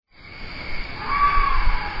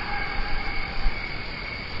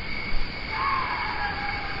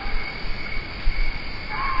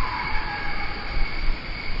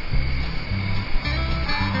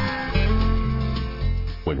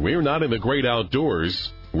you're not in the great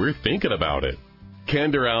outdoors, we're thinking about it.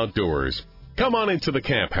 Kinder Outdoors. Come on into the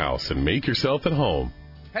camp house and make yourself at home.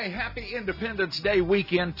 Hey, happy Independence Day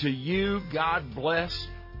weekend to you. God bless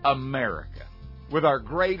America. With our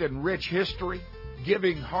great and rich history,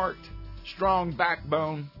 giving heart, strong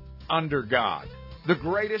backbone, under God. The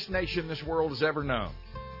greatest nation this world has ever known.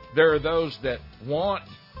 There are those that want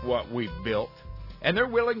what we've built, and they're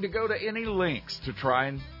willing to go to any lengths to try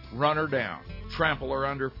and run her down, trample her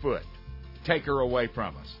underfoot, take her away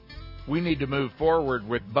from us. We need to move forward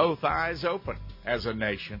with both eyes open as a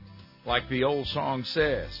nation. Like the old song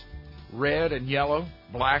says, red and yellow,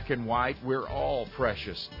 black and white, we're all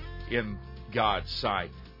precious in God's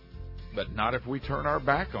sight. But not if we turn our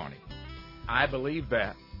back on Him. I believe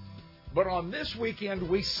that. But on this weekend,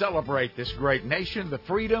 we celebrate this great nation, the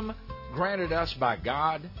freedom granted us by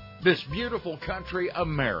God, this beautiful country,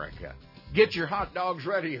 America. Get your hot dogs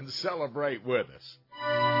ready and celebrate with us.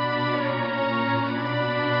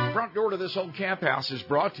 Front door to this old camp house is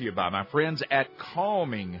brought to you by my friends at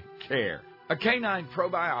Calming Care, a canine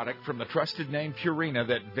probiotic from the trusted name Purina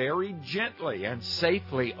that very gently and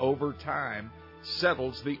safely over time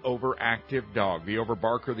settles the overactive dog, the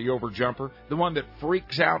overbarker, the overjumper, the one that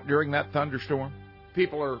freaks out during that thunderstorm.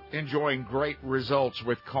 People are enjoying great results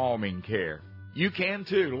with Calming Care. You can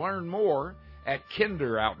too. Learn more at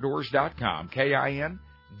kinderoutdoors.com, Kinder.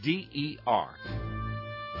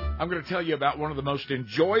 I'm going to tell you about one of the most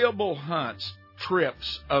enjoyable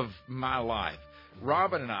trips of my life.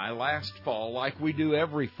 Robin and I, last fall, like we do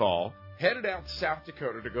every fall, headed out to South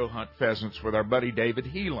Dakota to go hunt pheasants with our buddy David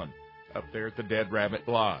Heelan up there at the Dead Rabbit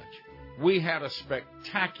Lodge. We had a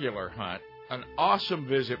spectacular hunt, an awesome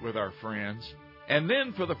visit with our friends, and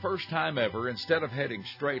then for the first time ever, instead of heading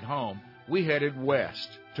straight home, we headed west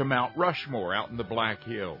to Mount Rushmore out in the Black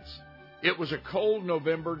Hills. It was a cold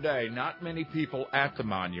November day, not many people at the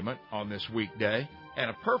monument on this weekday, and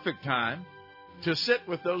a perfect time to sit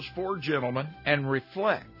with those four gentlemen and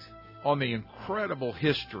reflect on the incredible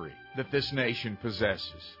history that this nation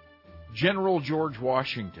possesses. General George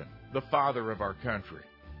Washington, the father of our country.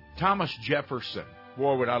 Thomas Jefferson,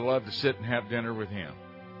 boy, would I love to sit and have dinner with him.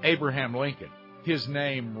 Abraham Lincoln, his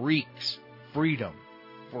name reeks freedom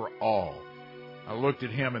for all. I looked at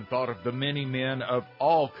him and thought of the many men of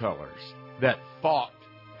all colors that fought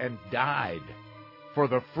and died for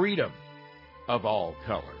the freedom of all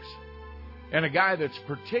colors. And a guy that's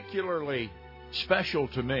particularly special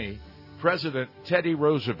to me, President Teddy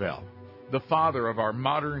Roosevelt, the father of our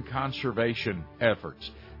modern conservation efforts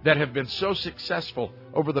that have been so successful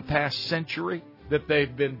over the past century that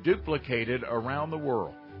they've been duplicated around the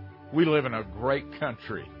world. We live in a great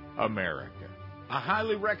country, America. I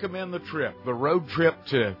highly recommend the trip. The road trip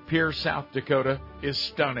to Pierre, South Dakota is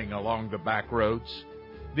stunning along the back roads.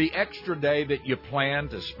 The extra day that you plan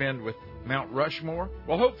to spend with Mount Rushmore,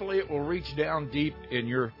 well, hopefully it will reach down deep in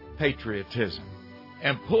your patriotism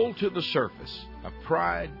and pull to the surface a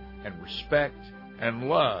pride and respect and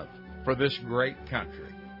love for this great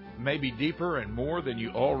country, maybe deeper and more than you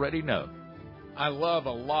already know. I love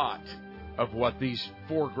a lot of what these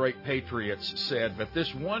four great patriots said, but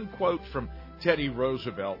this one quote from Teddy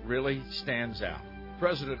Roosevelt really stands out.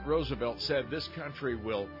 President Roosevelt said this country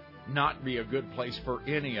will not be a good place for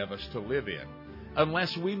any of us to live in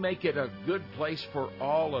unless we make it a good place for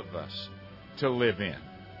all of us to live in.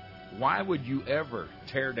 Why would you ever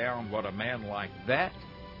tear down what a man like that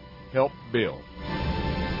helped build?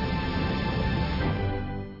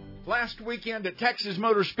 Last weekend at Texas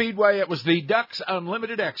Motor Speedway, it was the Ducks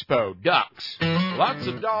Unlimited Expo. Ducks. Lots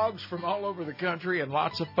of dogs from all over the country and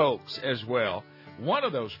lots of folks as well. One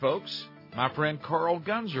of those folks, my friend Carl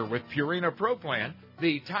Gunzer with Purina Pro Plan,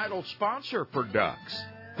 the title sponsor for Ducks.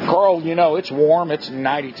 Carl, you know, it's warm. It's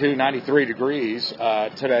 92, 93 degrees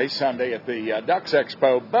today, Sunday, at the Ducks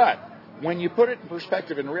Expo. But when you put it in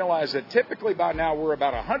perspective and realize that typically by now we're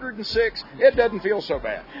about 106, it doesn't feel so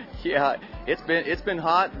bad. Yeah, it's been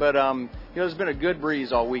hot, but there's been a good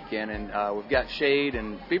breeze all weekend, and we've got shade,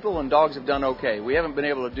 and people and dogs have done okay. We haven't been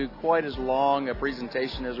able to do quite as long a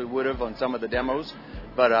presentation as we would have on some of the demos,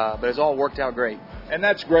 but it's all worked out great. And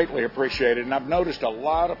that's greatly appreciated, and I've noticed a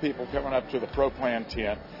lot of people coming up to the Pro Plan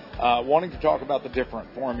tent wanting to talk about the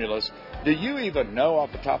different formulas. Do you even know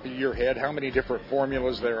off the top of your head how many different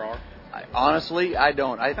formulas there are? Honestly, I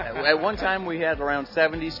don't. At one time we had around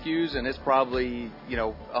 70 SKUs, and it's probably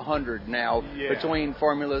 100 now between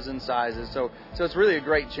formulas and sizes. So it's really a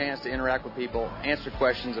great chance to interact with people, answer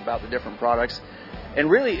questions about the different products, and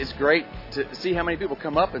really it's great to see how many people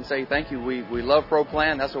come up and say thank you. We love Pro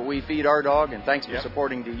Plan. That's what we feed our dog, and thanks for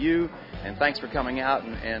supporting DU, and thanks for coming out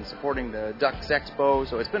and supporting the Ducks Expo.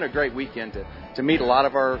 So it's been a great weekend to meet a lot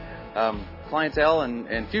of our clientele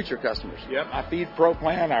and future customers. Yep, I feed Pro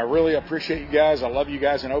Plan. I really appreciate you guys. I love you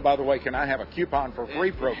guys. And, oh, by the way, can I have a coupon for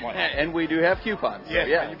free Pro Plan? And we do have coupons. So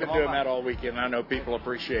you've been doing that all weekend. I know people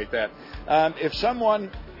appreciate that. If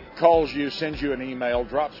someone calls you, sends you an email,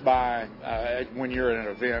 drops by when you're at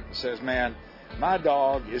an event and says, man, my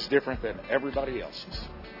dog is different than everybody else's.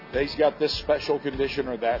 He's got this special condition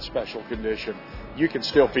or that special condition, you can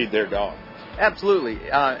still feed their dog. Absolutely.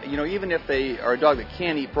 Even if they are a dog that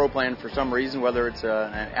can't eat Pro Plan for some reason, whether it's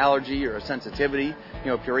an allergy or a sensitivity,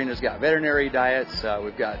 Purina's got veterinary diets.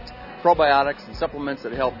 We've got probiotics and supplements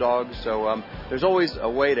that help dogs. So there's always a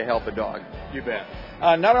way to help a dog. You bet.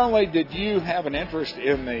 Not only did you have an interest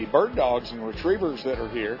in the bird dogs and retrievers that are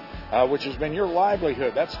here, which has been your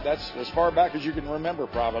livelihood. That's as far back as you can remember,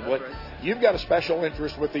 probably. Right. You've got a special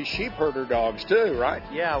interest with these sheep herder dogs, too, right?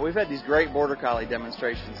 Yeah, we've had these great Border Collie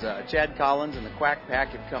demonstrations. Chad Collins and the Quack Pack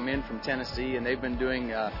have come in from Tennessee, and they've been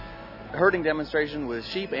doing herding demonstration with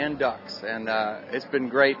sheep and ducks, and it's been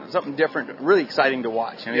great. Something different, really exciting to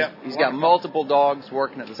watch. He's got multiple dogs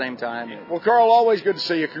working at the same time. Well, Carl, always good to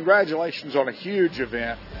see you. Congratulations on a huge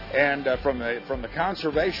event, and from the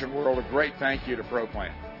conservation world, a great thank you to Pro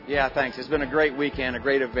Plan. Yeah, thanks. It's been a great weekend, a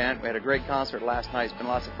great event. We had a great concert last night. It's been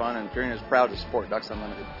lots of fun, and Purina is proud to support Ducks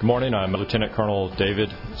Unlimited. Good morning. I'm Lieutenant Colonel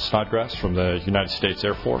David Snodgrass from the United States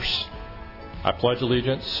Air Force. I pledge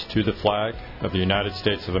allegiance to the flag of the United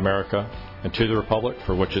States of America and to the republic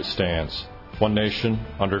for which it stands, one nation,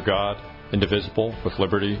 under God, indivisible, with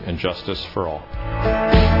liberty and justice for all.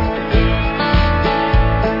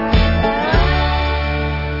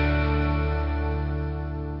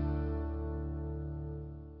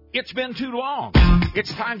 It's been too long.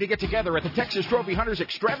 It's time to get together at the Texas Trophy Hunters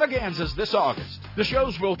Extravaganzas this August. The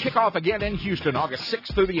shows will kick off again in Houston August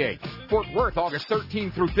 6th through the 8th, Fort Worth August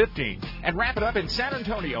 13th through 15th, and wrap it up in San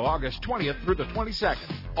Antonio August 20th through the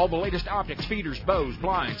 22nd. All the latest optics, feeders, bows,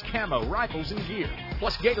 blinds, camo, rifles, and gear.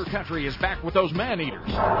 Plus, Gator Country is back with those man-eaters.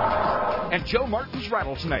 And Joe Martin's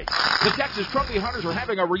rattlesnakes. The Texas Trophy Hunters are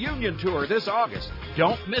having a reunion tour this August.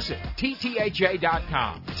 Don't miss it.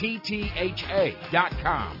 TTHA.com. TTHA.com.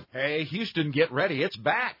 Hey, Houston, get ready. It's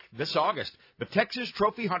back this August. The Texas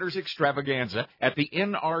Trophy Hunters Extravaganza at the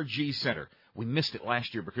NRG Center. We missed it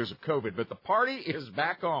last year because of COVID, but the party is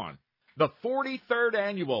back on. The 43rd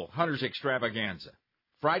Annual Hunters Extravaganza.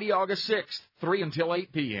 Friday, August 6th, 3 until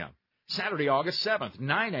 8 p.m. Saturday, August 7th,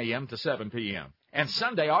 9 a.m. to 7 p.m. And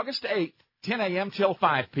Sunday, August 8th, 10 a.m. till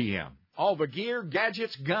 5 p.m. All the gear,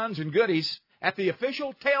 gadgets, guns, and goodies at the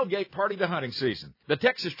official tailgate party to hunting season, the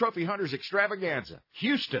Texas Trophy Hunters Extravaganza,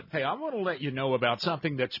 Houston. Hey, I want to let you know about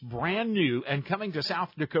something that's brand new and coming to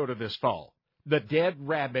South Dakota this fall, the Dead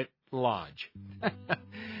Rabbit Lodge.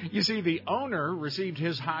 You see, the owner received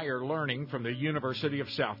his higher learning from the University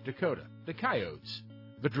of South Dakota, the Coyotes.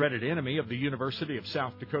 The dreaded enemy of the University of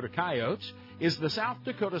South Dakota Coyotes is the South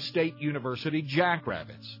Dakota State University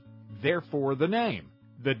Jackrabbits. Therefore, the name,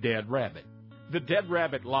 the Dead Rabbit. The Dead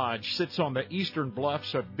Rabbit Lodge sits on the eastern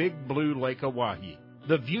bluffs of Big Blue Lake Oahe.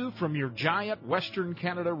 The view from your giant Western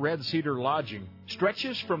Canada Red Cedar lodging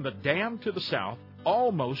stretches from the dam to the south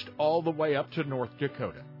almost all the way up to North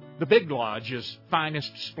Dakota. The Big Lodge is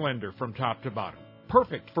finest splendor from top to bottom,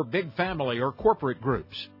 perfect for big family or corporate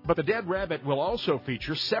groups. But the Dead Rabbit will also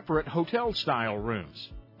feature separate hotel-style rooms,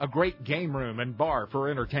 a great game room and bar for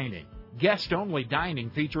entertaining, guest-only dining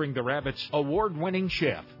featuring the Rabbit's award-winning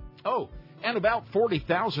chef. Oh, and about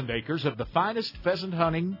 40,000 acres of the finest pheasant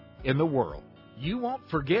hunting in the world. You won't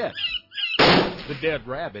forget the Dead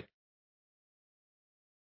Rabbit.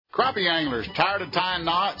 Crappie anglers, tired of tying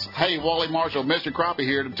knots? Hey, Wally Marshall, Mr. Crappie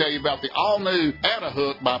here to tell you about the all-new Atta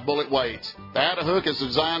Hook by Bullet Weights. The Atta Hook is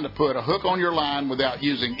designed to put a hook on your line without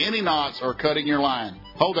using any knots or cutting your line.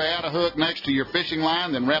 Hold the Atta Hook next to your fishing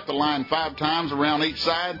line, then wrap the line 5 times around each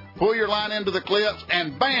side. Pull your line into the clips,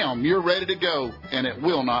 and bam, you're ready to go, and it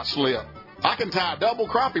will not slip. I can tie a double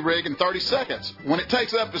crappie rig in 30 seconds when it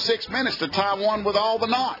takes up to 6 minutes to tie one with all the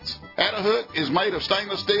knots. Atta Hook is made of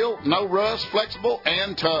stainless steel, no rust, flexible,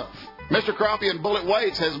 and tough. Mr. Crappie and Bullet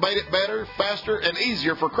Weights has made it better, faster, and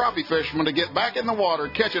easier for crappie fishermen to get back in the water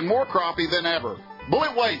catching more crappie than ever.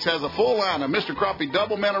 Bullet Weights has a full line of Mr. Crappie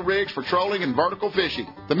double minnow rigs for trolling and vertical fishing.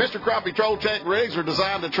 The Mr. Crappie Troll Tech rigs are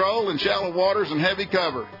designed to troll in shallow waters and heavy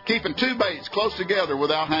cover, keeping two baits close together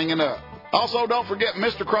without hanging up. Also, don't forget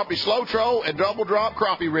Mr. Crappie Slow Troll and Double Drop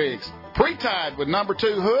Crappie rigs. Pre-tied with number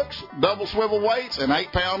 2 hooks, double swivel weights, and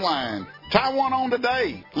 8-pound line. Tie one on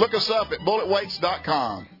today. Look us up at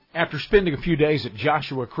bulletweights.com. After spending a few days at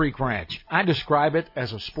Joshua Creek Ranch, I describe it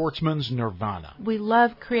as a sportsman's nirvana. We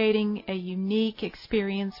love creating a unique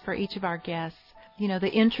experience for each of our guests. You know,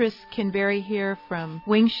 the interests can vary here from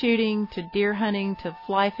wing shooting to deer hunting to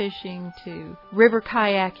fly fishing to river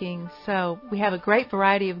kayaking. So we have a great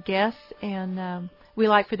variety of guests, and we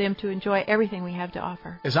like for them to enjoy everything we have to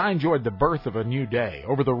offer. As I enjoyed the birth of a new day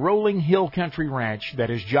over the rolling hill country ranch that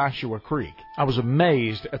is Joshua Creek, I was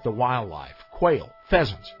amazed at the wildlife. Quail,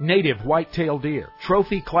 pheasants, native white-tailed deer,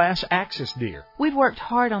 trophy class axis deer. We've worked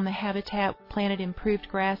hard on the habitat, planted improved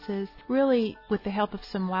grasses, really with the help of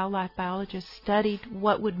some wildlife biologists studied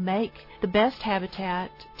what would make the best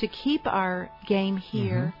habitat to keep our game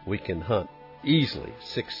here. We can hunt easily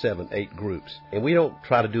 6, 7, 8 groups. And we don't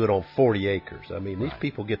try to do it on 40 acres. I mean, these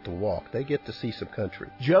people get to walk. They get to see some country.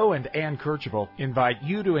 Joe and Ann Kercheval invite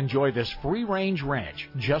you to enjoy this free-range ranch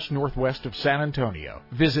just northwest of San Antonio.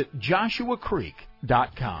 Visit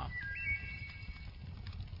joshuacreek.com.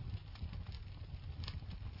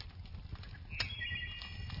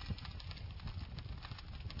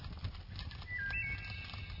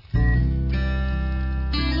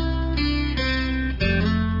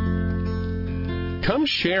 Come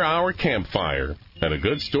share our campfire and a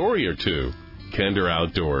good story or two. Kinder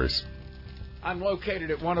Outdoors. I'm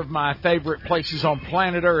located at one of my favorite places on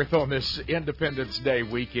planet Earth on this Independence Day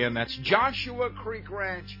weekend. That's Joshua Creek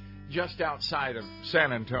Ranch, just outside of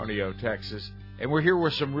San Antonio, Texas. And we're here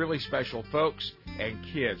with some really special folks and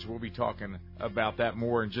kids. We'll be talking about that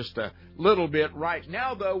more in just a little bit. Right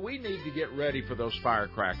now, though, we need to get ready for those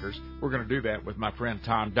firecrackers. We're going to do that with my friend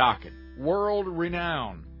Tom Dockett,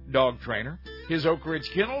 world-renowned dog trainer. His Oak Ridge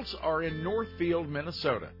Kennels are in Northfield,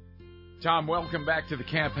 Minnesota. Tom, welcome back to the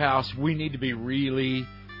Camp House. We need to be really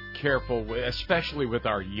careful, especially with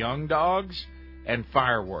our young dogs and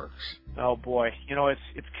fireworks. Oh, boy. You know, it's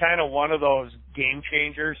kind of one of those game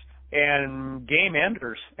changers and game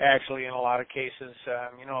enders, actually, in a lot of cases.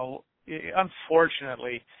 You know,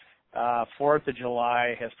 unfortunately, 4th of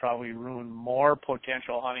July has probably ruined more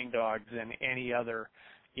potential hunting dogs than any other,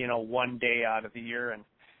 you know, one day out of the year. And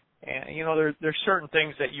you know, there's certain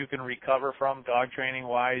things that you can recover from dog training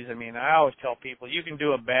wise. I mean, I always tell people you can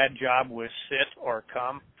do a bad job with sit or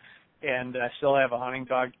come and still have a hunting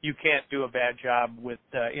dog. You can't do a bad job with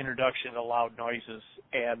introduction to loud noises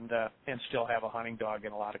and still have a hunting dog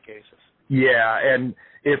in a lot of cases. Yeah, and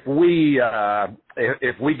if we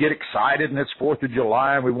get excited and it's 4th of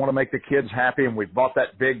July and we want to make the kids happy and we've bought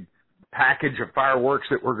that big package of fireworks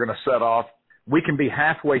that we're going to set off, we can be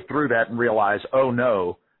halfway through that and realize, oh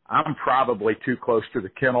no, I'm probably too close to the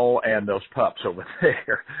kennel and those pups over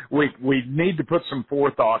there. We need to put some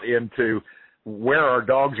forethought into where our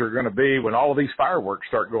dogs are going to be when all of these fireworks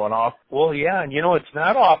start going off. Well, yeah, and you know, it's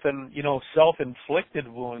not often, you know, self-inflicted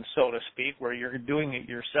wounds, so to speak, where you're doing it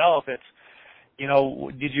yourself. It's, you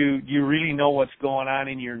know, do you really know what's going on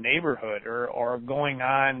in your neighborhood or going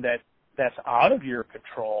on that's out of your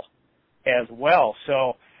control as well?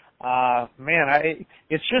 So, man,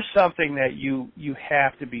 it's just something that you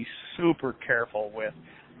have to be super careful with.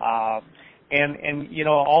 And, you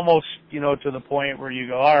know, almost, you know, to the point where you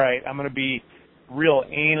go, all right, I'm going to be real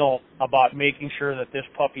anal about making sure that this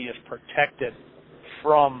puppy is protected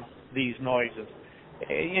from these noises.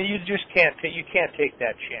 You just can't take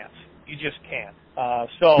that chance. You just can't.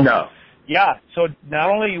 No. Yeah. So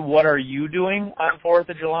not only what are you doing on 4th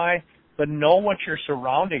of July, but know what your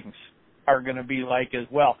surroundings are going to be like as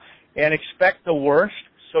well. And expect the worst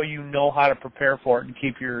so you know how to prepare for it and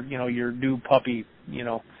keep your new puppy, you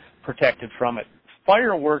know, protected from it.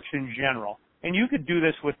 Fireworks in general, and you could do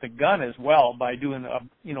this with the gun as well by doing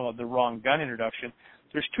the wrong gun introduction.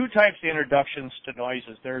 There's two types of introductions to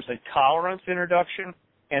noises. There's a tolerance introduction,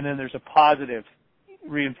 and then there's a positive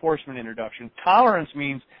reinforcement introduction. Tolerance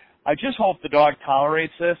means I just hope the dog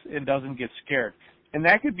tolerates this and doesn't get scared. And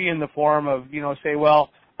that could be in the form of, you know, say,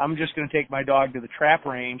 well, I'm just going to take my dog to the trap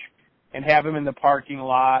range and have him in the parking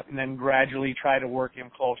lot and then gradually try to work him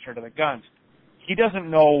closer to the guns. He doesn't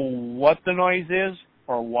know what the noise is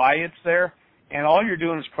or why it's there, and all you're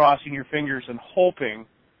doing is crossing your fingers and hoping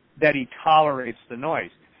that he tolerates the noise.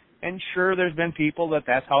 And sure, there's been people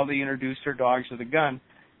that's how they introduce their dogs to the gun.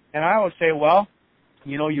 And I always say, well,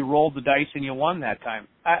 you know, you rolled the dice and you won that time.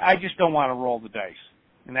 I just don't want to roll the dice.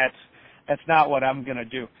 And that's not what I'm going to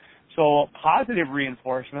do. So positive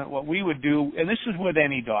reinforcement, what we would do, and this is with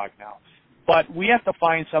any dog now, but we have to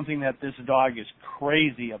find something that this dog is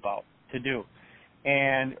crazy about to do.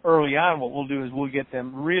 And early on, what we'll do is we'll get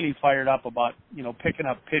them really fired up about, picking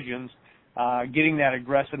up pigeons, getting that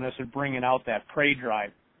aggressiveness and bringing out that prey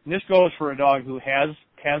drive. And this goes for a dog who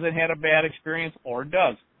hasn't had a bad experience or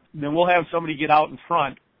does. Then we'll have somebody get out in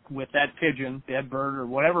front with that pigeon, that bird, or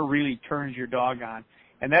whatever really turns your dog on.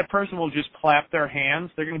 And that person will just clap their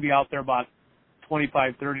hands. They're going to be out there about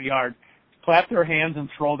 25, 30 yards. Clap their hands and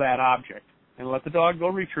throw that object. And let the dog go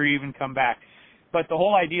retrieve and come back. But the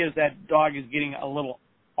whole idea is that dog is getting a little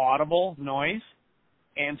audible noise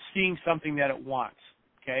and seeing something that it wants,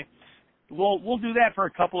 okay? We'll do that for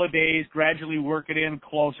a couple of days, gradually work it in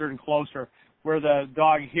closer and closer, where the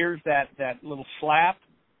dog hears that little slap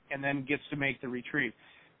and then gets to make the retrieve.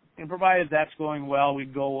 And provided that's going well, we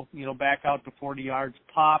go, back out to 40 yards,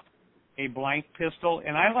 pop a blank pistol.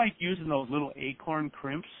 And I like using those little acorn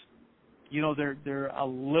crimps. They're a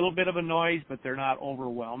little bit of a noise, but they're not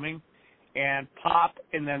overwhelming. And pop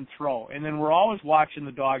and then throw. And then we're always watching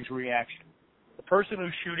the dog's reaction. The person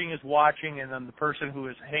who's shooting is watching, and then the person who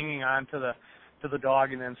is hanging on to the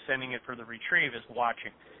dog and then sending it for the retrieve is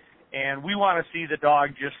watching. And we want to see the dog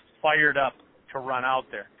just fired up to run out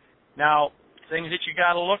there. Now, things that you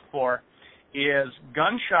got to look for is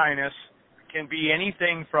gun shyness can be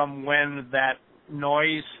anything from when that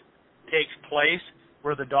noise takes place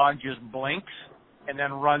where the dog just blinks and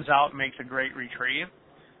then runs out and makes a great retrieve.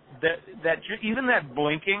 Even that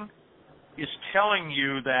blinking is telling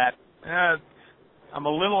you that I'm a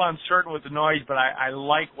little uncertain with the noise, but I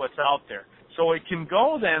like what's out there. So it can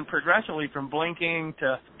go then progressively from blinking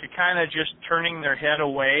to kind of just turning their head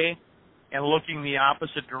away and looking the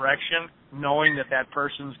opposite direction, knowing that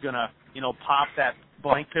person's going to, pop that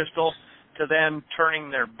blank pistol, to then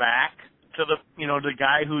turning their back to the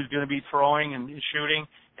guy who's going to be throwing and shooting,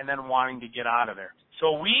 and then wanting to get out of there.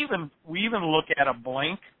 So we even look at a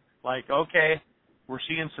blink like, okay, we're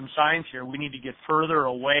seeing some signs here. We need to get further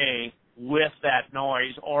away with that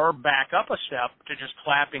noise or back up a step to just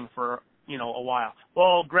clapping for, a while.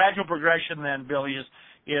 Well, gradual progression then, Billy,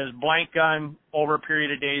 is blank gun over a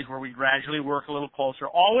period of days where we gradually work a little closer,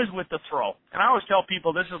 always with the throw. And I always tell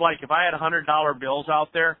people this is like if I had $100 bills out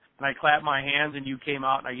there and I clapped my hands and you came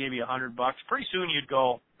out and I gave you $100, pretty soon you'd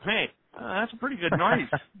go, hey, that's a pretty good noise,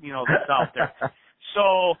 that's out there.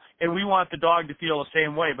 So, and we want the dog to feel the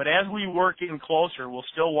same way. But as we work in closer, we'll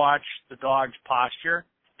still watch the dog's posture.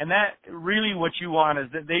 And that really what you want is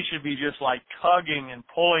that they should be just like tugging and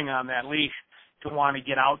pulling on that leash to want to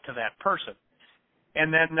get out to that person.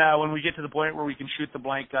 And then when we get to the point where we can shoot the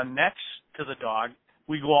blank gun next to the dog,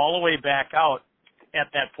 we go all the way back out at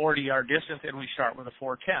that 40-yard distance and we start with a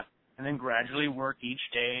 410. And then gradually work each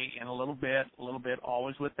day in a little bit,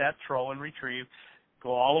 always with that throw and retrieve.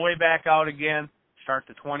 Go all the way back out again, start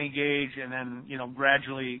the 20 gauge, and then,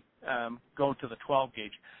 gradually go to the 12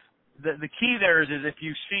 gauge. The key there is if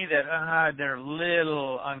you see that they're a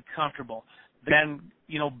little uncomfortable, then,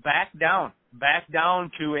 back down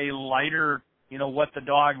to a lighter, what the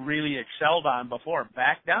dog really excelled on before.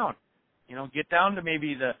 Back down, get down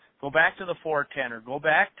to go back to the 410 or go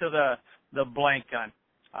back to the blank gun.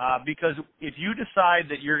 Because if you decide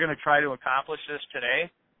that you're going to try to accomplish this today,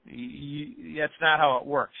 that's not how it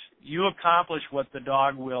works. You accomplish what the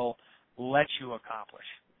dog will let you accomplish.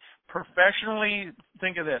 Professionally,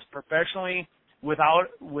 think of this. Professionally, without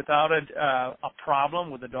a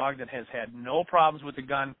problem with a dog that has had no problems with the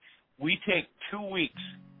gun, we take 2 weeks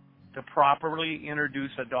to properly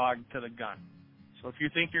introduce a dog to the gun. So if you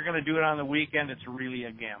think you're going to do it on the weekend, it's really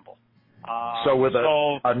a gamble. So with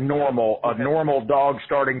a normal dog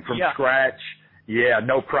starting from scratch,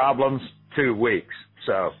 no problems, 2 weeks.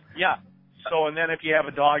 So yeah. So and then if you have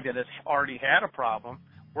a dog that has already had a problem,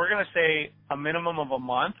 we're going to say a minimum of a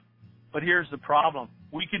month. But here's the problem: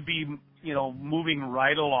 we could be moving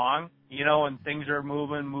right along, and things are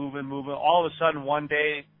moving. All of a sudden one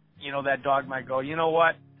day, that dog might go, you know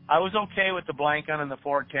what? I was okay with the blank gun and the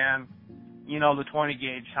 410, the 20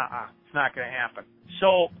 gauge. It's not going to happen.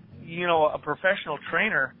 So a professional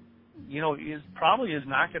trainer, is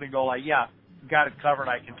not going to go like, yeah, got it covered,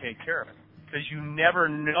 I can take care of it. Because you never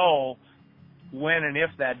know when and if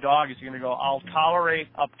that dog is going to go, I'll tolerate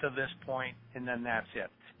up to this point, and then that's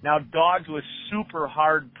it. Now, dogs with super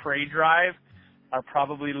hard prey drive are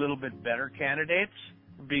probably a little bit better candidates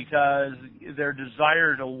because their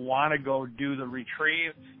desire to want to go do the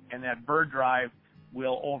retrieve and that bird drive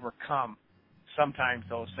will overcome sometimes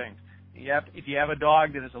those things. If you have a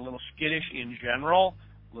dog that is a little skittish in general,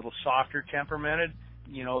 a little softer temperamented,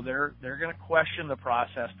 they're going to question the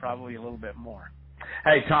process probably a little bit more.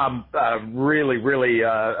 Hey, Tom, really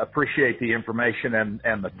appreciate the information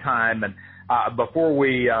and the time. And before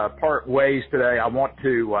we part ways today, I want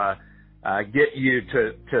to get you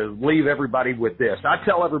to leave everybody with this. I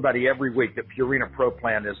tell everybody every week that Purina Pro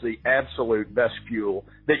Plan is the absolute best fuel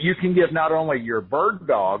that you can give not only your bird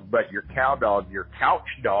dog, but your cow dog, your couch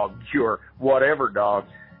dog, your whatever dog.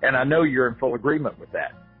 And I know you're in full agreement with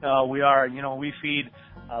that. We are. We feed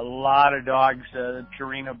a lot of dogs the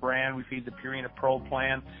Purina brand. We feed the Purina Pro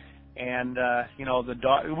Plan. And, the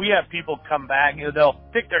dog, we have people come back, they'll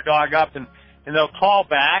pick their dog up and they'll call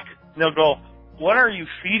back and they'll go, "What are you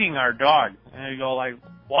feeding our dog?" And you go like,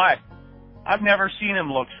 "Why? I've never seen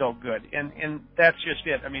him look so good." And that's just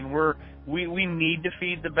it. I mean, we need to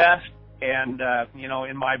feed the best. And,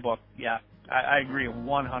 in my book, yeah, I agree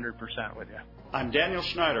 100% with you. I'm Daniel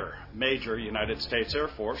Schneider, Major United States Air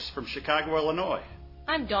Force from Chicago, Illinois.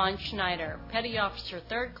 I'm Dawn Schneider, Petty Officer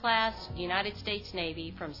 3rd Class, United States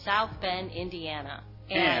Navy from South Bend, Indiana.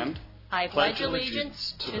 And I pledge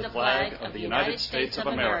allegiance to the flag of the United States of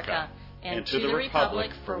America and to the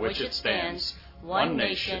republic for which it stands, one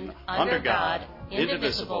nation, under God,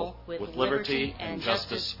 indivisible, with liberty and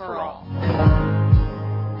justice for all.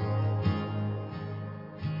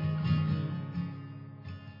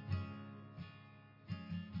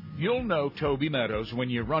 You'll know Toby Meadows when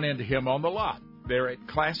you run into him on the lot. They're at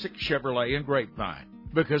Classic Chevrolet in Grapevine,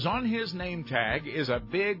 because on his name tag is a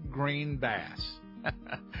big green bass.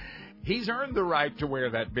 He's earned the right to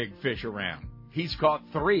wear that big fish around. He's caught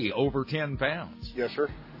 3 over 10 pounds. Yes, sir.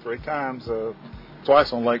 3 times,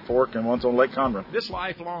 twice on Lake Fork and once on Lake Conroe. This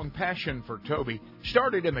lifelong passion for Toby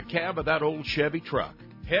started in the cab of that old Chevy truck,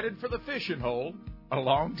 headed for the fishing hole a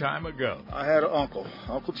long time ago. I had an uncle,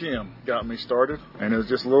 Uncle Jim, got me started, and it was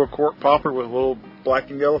just a little cork popper with little black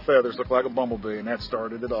and yellow feathers, looked like a bumblebee, and that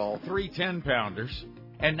started it all. 3 10-pounders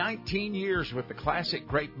and 19 years with the Classic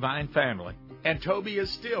Grapevine family, and Toby is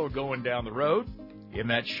still going down the road in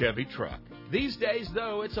that Chevy truck. These days,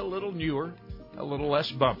 though, it's a little newer, a little less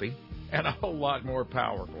bumpy, and a whole lot more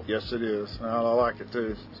powerful. Yes, it is. I like it,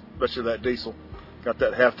 too, especially that diesel. Got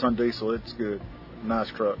that half-ton diesel. It's good.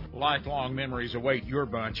 Nice truck. Lifelong memories await your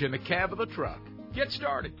bunch in the cab of the truck. Get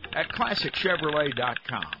started at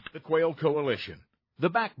ClassicChevrolet.com. The Quail Coalition, the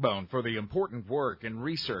backbone for the important work and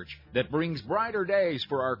research that brings brighter days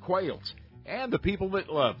for our quails and the people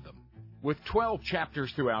that love them. With 12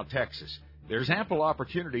 chapters throughout Texas, there's ample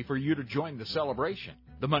opportunity for you to join the celebration.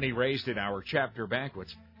 The money raised in our chapter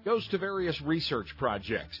banquets goes to various research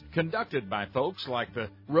projects conducted by folks like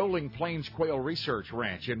the Rolling Plains Quail Research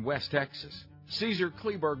Ranch in West Texas, Caesar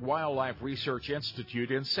Kleberg Wildlife Research Institute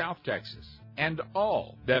in South Texas, and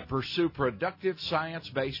all that pursue productive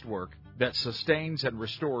science-based work that sustains and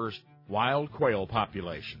restores wild quail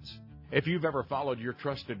populations. If you've ever followed your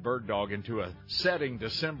trusted bird dog into a setting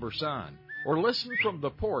December sun, or listened from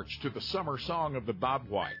the porch to the summer song of the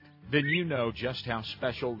bobwhite, then you know just how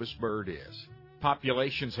special this bird is.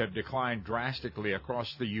 Populations have declined drastically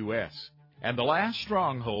across the U.S., and the last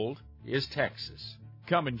stronghold is Texas.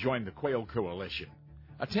 Come and join the Quail Coalition.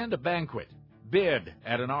 Attend a banquet. Bid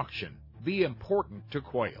at an auction. Be important to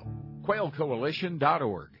quail.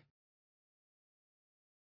 QuailCoalition.org.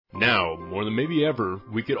 Now, more than maybe ever,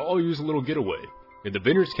 we could all use a little getaway. And the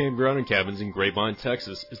Vineyards Campground and Cabins in Grapevine,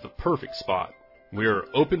 Texas is the perfect spot. We are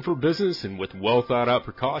open for business and with well-thought-out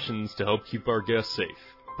precautions to help keep our guests safe.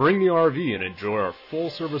 Bring the RV and enjoy our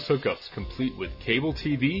full-service hookups complete with cable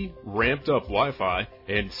TV, ramped-up Wi-Fi,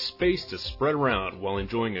 and space to spread around while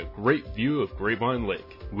enjoying a great view of Grapevine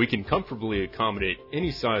Lake. We can comfortably accommodate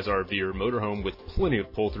any size RV or motorhome with plenty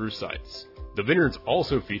of pull-through sites. The Vineyards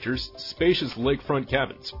also features spacious lakefront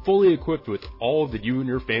cabins, fully equipped with all that you and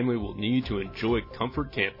your family will need to enjoy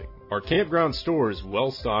comfort camping. Our campground store is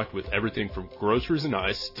well stocked with everything from groceries and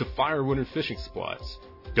ice to firewood and fishing supplies.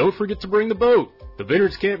 Don't forget to bring the boat! The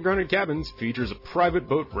Vineyards Campground and Cabins features a private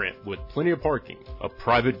boat ramp with plenty of parking, a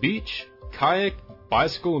private beach, kayak,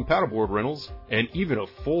 bicycle and paddleboard rentals, and even a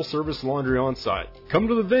full-service laundry on site. Come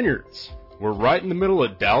to the Vineyards. We're right in the middle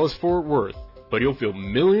of Dallas-Fort Worth, but you'll feel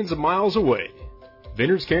millions of miles away.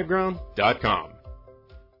 VineyardsCampground.com.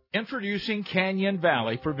 Introducing Canyon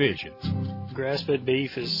Valley Provisions. Grass-fed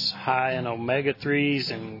beef is high in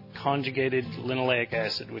omega-3s and conjugated linoleic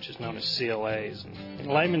acid, which is known as CLAs. In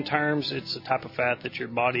layman terms, it's a type of fat that your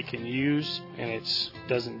body can use, and it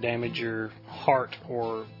doesn't damage your heart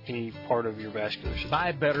or any part of your vascular system.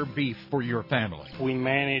 Buy better beef for your family. We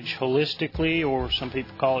manage holistically, or some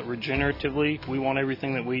people call it regeneratively. We want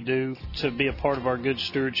everything that we do to be a part of our good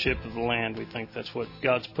stewardship of the land. We think that's what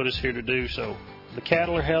God's put us here to do, so the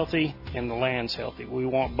cattle are healthy and the land's healthy. We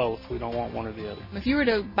want both. We don't want one or the other. If you were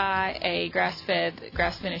to buy a grass-fed,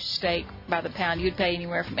 grass-finished steak by the pound, you'd pay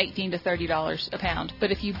anywhere from $18 to $30 a pound.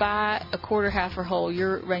 But if you buy a quarter, half, or whole,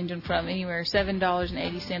 you're ranging from anywhere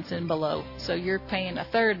 $7.80 and below. So you're paying a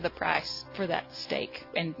third of the price for that steak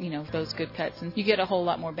and, those good cuts. And you get a whole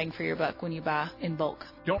lot more bang for your buck when you buy in bulk.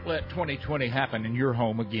 Don't let 2020 happen in your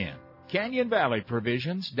home again.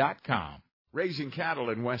 CanyonValleyProvisions.com. Raising cattle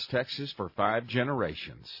in West Texas for 5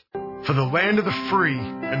 generations. For the land of the free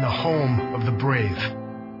and the home of the brave.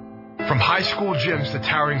 From high school gyms to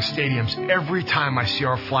towering stadiums, every time I see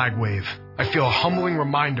our flag wave, I feel a humbling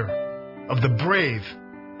reminder of the brave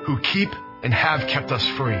who keep and have kept us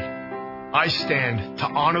free. I stand to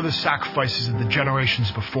honor the sacrifices of the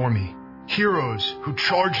generations before me. Heroes who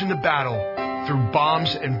charged into battle through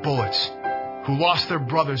bombs and bullets, who lost their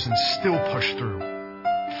brothers and still pushed through,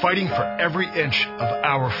 fighting for every inch of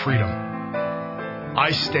our freedom.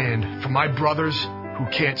 I stand for my brothers who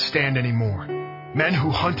can't stand anymore, men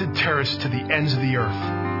who hunted terrorists to the ends of the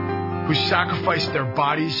earth, who sacrificed their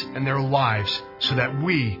bodies and their lives so that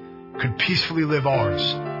we could peacefully live ours.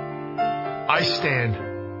 I stand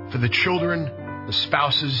for the children, the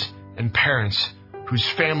spouses, and parents whose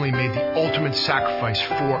family made the ultimate sacrifice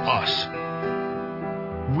for us.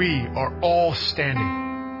 We are all standing.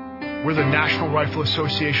 We're the National Rifle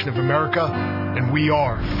Association of America, and we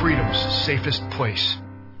are freedom's safest place.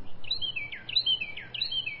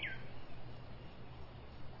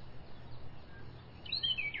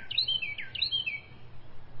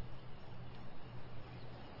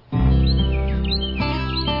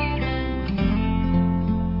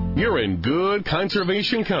 You're in good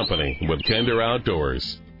conservation company with Kinder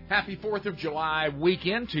Outdoors. Happy 4th of July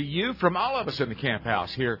weekend to you from all of us in the Camp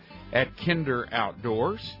House here at Kinder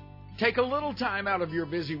Outdoors. Take a little time out of your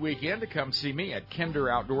busy weekend to come see me at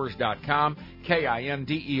kinderoutdoors.com, Kinder.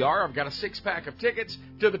 I've got a 6-pack of tickets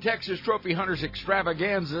to the Texas Trophy Hunters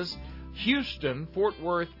Extravaganzas, Houston, Fort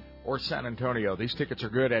Worth, or San Antonio. These tickets are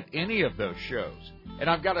good at any of those shows. And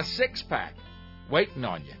I've got a 6-pack waiting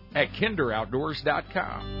on you at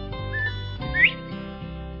kinderoutdoors.com.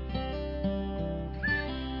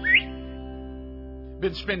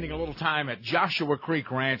 Been spending a little time at Joshua Creek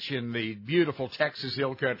Ranch in the beautiful Texas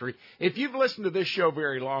Hill Country. If you've listened to this show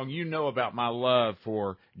very long, you know about my love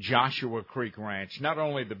for Joshua Creek Ranch. Not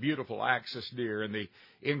only the beautiful axis deer and the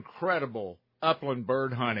incredible upland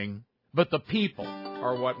bird hunting, but the people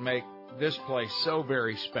are what make this place so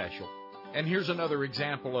very special. And here's another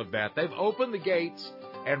example of that. They've opened the gates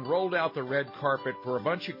and rolled out the red carpet for a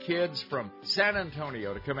bunch of kids from San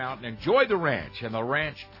Antonio to come out and enjoy the ranch and the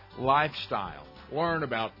ranch lifestyle. Learn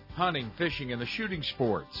about hunting, fishing, and the shooting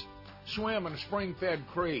sports. Swim in a spring-fed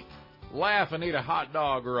creek. Laugh and eat a hot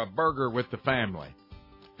dog or a burger with the family.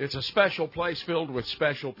 It's a special place filled with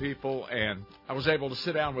special people, and I was able to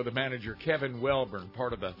sit down with the manager, Kevin Welborn,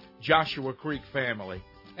 part of the Joshua Creek family,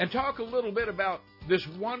 and talk a little bit about this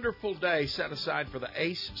wonderful day set aside for the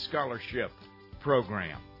ACE Scholarship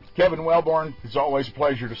Program. Kevin Welborn, it's always a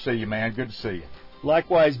pleasure to see you, man. Good to see you.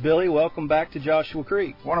 Likewise, Billy. Welcome back to Joshua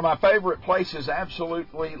Creek. One of my favorite places.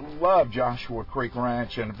 Absolutely love Joshua Creek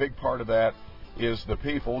Ranch, and a big part of that is the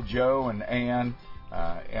people, Joe and Ann,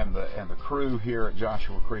 and the crew here at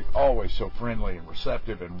Joshua Creek. Always so friendly and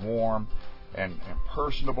receptive and warm and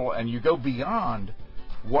personable. And you go beyond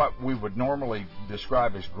what we would normally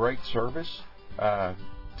describe as great service to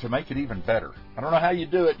make it even better. I don't know how you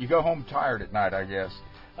do it. You go home tired at night, I guess.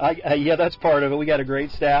 Yeah, that's part of it. We got a great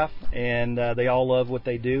staff, and they all love what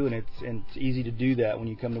they do, and it's easy to do that when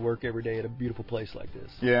you come to work every day at a beautiful place like this.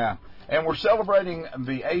 Yeah, and we're celebrating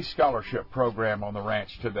the ACE Scholarship Program on the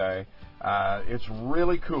ranch today. It's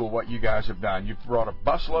really cool what you guys have done. You've brought a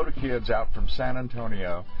busload of kids out from San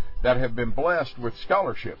Antonio that have been blessed with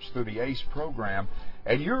scholarships through the ACE program,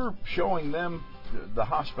 and you're showing them the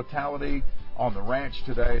hospitality on the ranch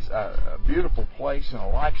today. It's a beautiful place and a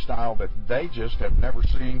lifestyle that they just have never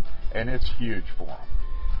seen, and it's huge for them.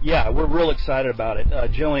 Yeah, we're real excited about it.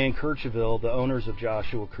 Joanne Kircheville, the owners of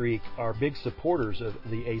Joshua Creek, are big supporters of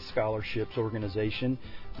the ACE Scholarships organization,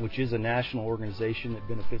 which is a national organization that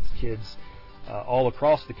benefits kids all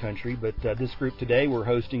across the country. But this group today, we're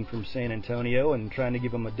hosting from San Antonio and trying to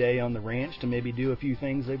give them a day on the ranch to maybe do a few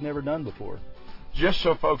things they've never done before. Just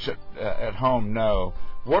so folks at home know,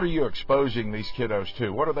 what are you exposing these kiddos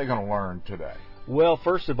to? What are they going to learn today? Well,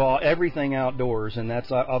 first of all, everything outdoors, and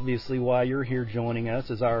that's obviously why you're here joining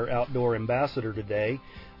us as our outdoor ambassador today.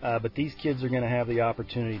 But these kids are going to have the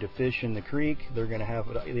opportunity to fish in the creek. They're going to have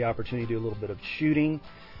the opportunity to do a little bit of shooting.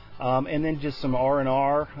 And then just some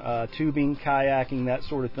R&R, tubing, kayaking, that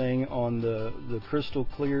sort of thing on the crystal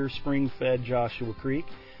clear spring-fed Joshua Creek.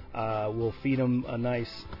 We'll feed them a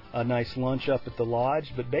nice lunch up at the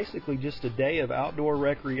lodge, but basically just a day of outdoor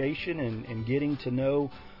recreation and getting to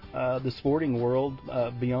know the sporting world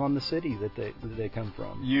beyond the city that they come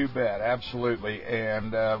from. You bet, absolutely.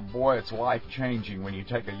 And boy, it's life-changing when you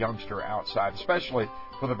take a youngster outside, especially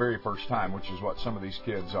for the very first time, which is what some of these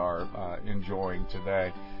kids are enjoying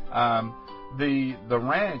today. The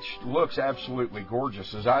ranch looks absolutely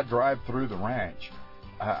gorgeous. As I drive through the ranch,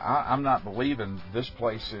 I'm not believing this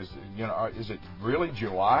place is, is it really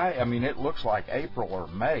July? I mean, it looks like April or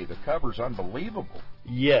May. The cover's unbelievable.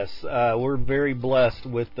 Yes, we're very blessed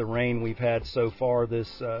with the rain we've had so far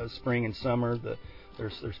this spring and summer.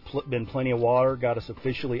 There's been plenty of water, got us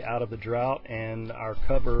officially out of the drought, and our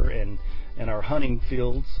cover and our hunting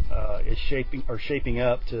fields are shaping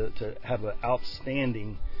up to have an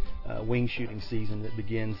outstanding wing shooting season that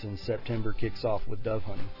begins in September, kicks off with dove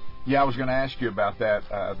hunting. Yeah, I was going to ask you about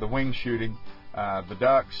that. The wing shooting, the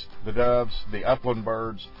ducks, the doves, the upland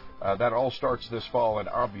birds, that all starts this fall, and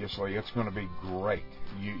obviously it's going to be great.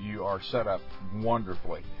 You are set up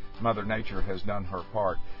wonderfully. Mother Nature has done her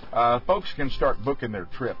part. Folks can start booking their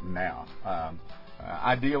trip now.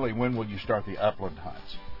 Ideally, when will you start the upland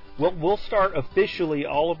hunts? Well, we'll start officially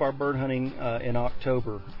all of our bird hunting in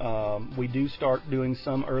October. We do start doing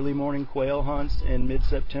some early morning quail hunts in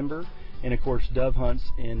mid-September, and of course dove hunts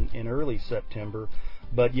in early September.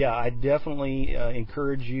 But yeah, I definitely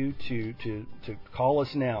encourage you to call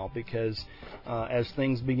us now, because as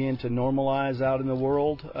things begin to normalize out in the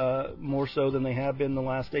world, more so than they have been the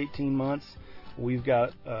last 18 months, we've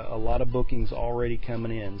got a lot of bookings already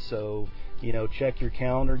coming in. So, check your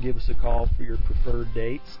calendar, give us a call for your preferred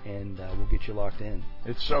dates, and we'll get you locked in.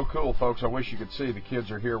 It's so cool, folks. I wish you could see. The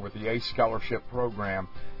kids are here with the ACE Scholarship Program.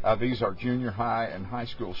 These are junior high and high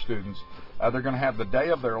school students. They're going to have the day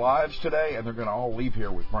of their lives today, and they're going to all leave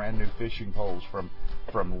here with brand new fishing poles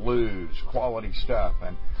from Lew's, quality stuff,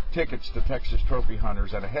 and tickets to Texas Trophy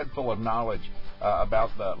Hunters, and a head full of knowledge about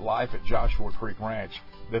the life at Joshua Creek Ranch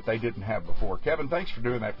that they didn't have before. Kevin, thanks for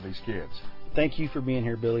doing that for these kids. Thank you for being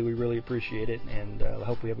here, Billy. We really appreciate it, and I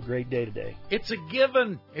hope we have a great day today. It's a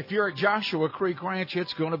given. If you're at Joshua Creek Ranch,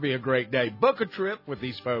 it's going to be a great day. Book a trip with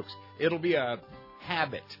these folks. It'll be a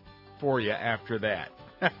habit for you after that.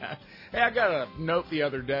 Hey, I got a note the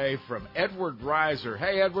other day from Edward Reiser.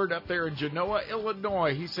 Hey, Edward, up there in Genoa,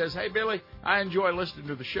 Illinois. He says, hey, Billy, I enjoy listening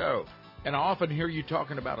to the show, and I often hear you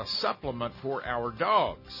talking about a supplement for our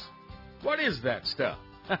dogs. What is that stuff?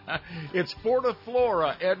 It's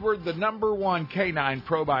Fortiflora, Edward, the #1 canine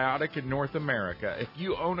probiotic in North America. If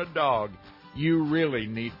you own a dog, you really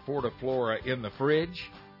need Fortiflora in the fridge.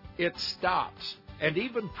 It stops and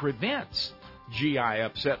even prevents GI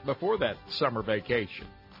upset before that summer vacation.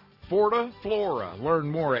 Fortiflora. Learn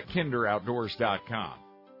more at kinderoutdoors.com.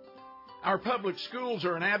 Our public schools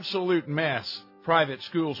are an absolute mess. Private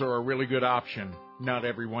schools are a really good option. Not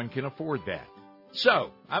everyone can afford that.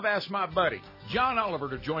 So, I've asked my buddy, John Oliver,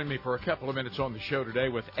 to join me for a couple of minutes on the show today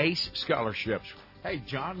with ACE Scholarships. Hey,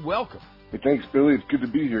 John, welcome. Hey, thanks, Billy. It's good to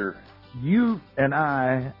be here. You and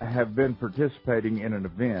I have been participating in an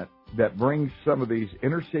event that brings some of these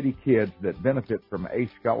inner city kids that benefit from ACE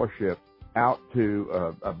Scholarship out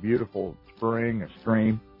to a beautiful spring, a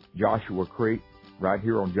stream, Joshua Creek, right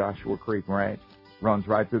here on Joshua Creek Ranch. Runs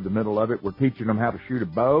right through the middle of it. We're teaching them how to shoot a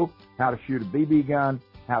bow, how to shoot a BB gun,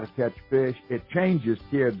 how to catch fish. It changes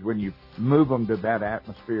kids when you move them to that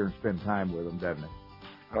atmosphere and spend time with them, doesn't it?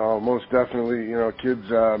 Oh, most definitely. Kids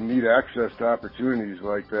need access to opportunities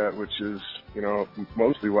like that, which is,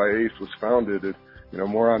 mostly why ACE was founded.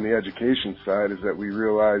 More on the education side is that we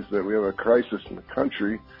realize that we have a crisis in the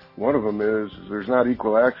country. One of them is there's not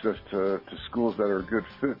equal access to schools that are a good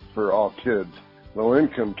fit for all kids.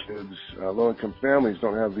 Low-income kids, low-income families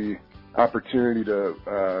don't have the opportunity to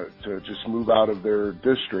just move out of their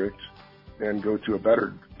district and go to a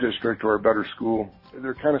better district or a better school.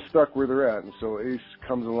 They're kind of stuck where they're at, and so ACE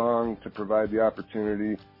comes along to provide the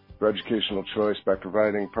opportunity for educational choice by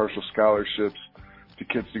providing partial scholarships to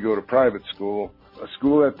kids to go to private school, a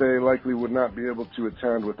school that they likely would not be able to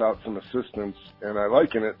attend without some assistance. And I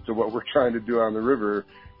liken it to what we're trying to do on the river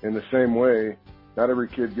in the same way. Not every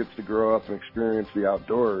kid gets to grow up and experience the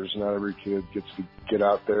outdoors. Not every kid gets to get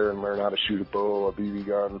out there and learn how to shoot a bow, a BB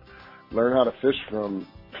gun, learn how to fish from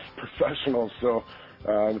professionals. So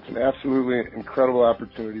it's an absolutely incredible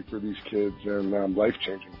opportunity for these kids and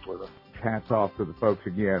life-changing for them. Hats off to the folks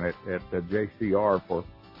again at JCR for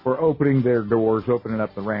for opening their doors, opening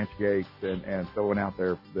up the ranch gates, and throwing out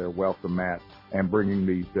their welcome mat and bringing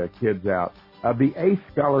these kids out. The ACE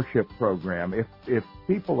Scholarship Program, if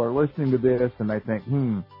people are listening to this and they think,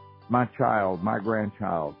 my child, my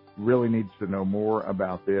grandchild really needs to know more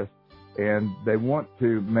about this, and they want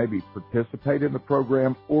to maybe participate in the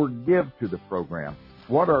program or give to the program,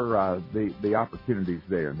 what are the opportunities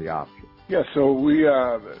there and the options? Yeah, so we,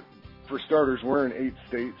 for starters, we're in 8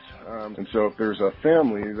 states. And so if there's a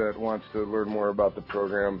family that wants to learn more about the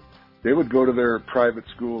program, they would go to their private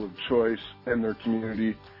school of choice in their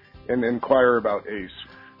community and inquire about ACE.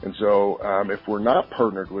 And so if we're not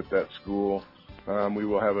partnered with that school, we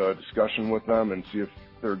will have a discussion with them and see if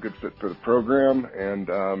they're a good fit for the program. And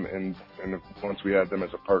if, once we add them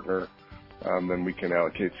as a partner, then we can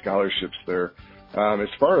allocate scholarships there. As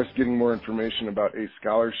far as getting more information about ACE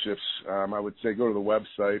scholarships, I would say go to the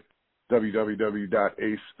website,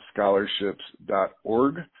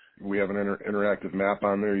 www.acescholarships.org. We have an interactive map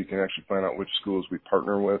on there. You can actually find out which schools we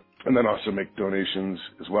partner with, and then also make donations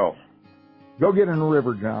as well. Go get in the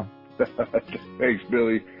river, John. Thanks,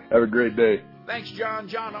 Billy. Have a great day. Thanks, John.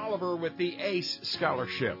 John Oliver with the ACE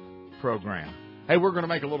Scholarship Program. Hey, we're going to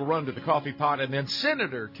make a little run to the coffee pot, and then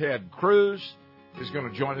Senator Ted Cruz is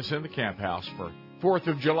going to join us in the camp house for 4th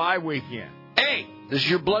of July weekend. Hey, this is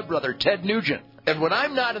your blood brother, Ted Nugent. And when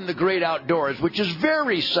I'm not in the great outdoors, which is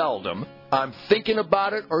very seldom, I'm thinking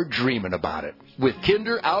about it or dreaming about it. With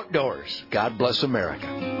Kinder Outdoors. God bless America.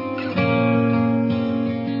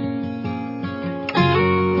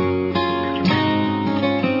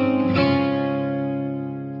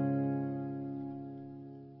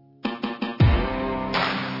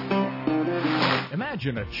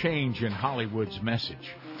 Imagine a change in Hollywood's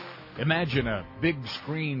message. Imagine a big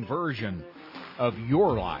screen version of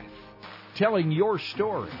your life, telling your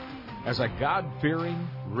story as a God-fearing,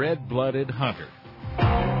 red-blooded hunter,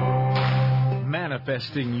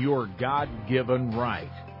 manifesting your God-given right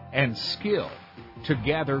and skill to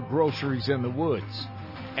gather groceries in the woods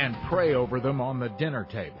and pray over them on the dinner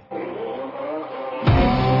table.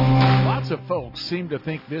 Lots of folks seem to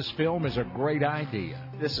think this film is a great idea.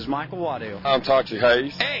 This is Michael Waddell. I'm Toxie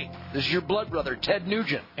Hayes. Hey, this is your blood brother, Ted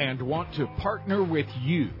Nugent. And want to partner with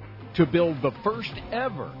you to build the first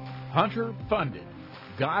ever hunter-funded,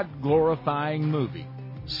 God-glorifying movie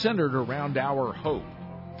centered around our hope,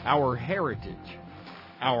 our heritage,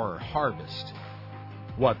 our harvest.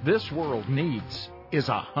 What this world needs is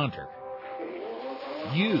a hunter.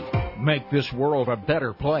 You make this world a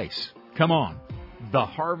better place. Come on,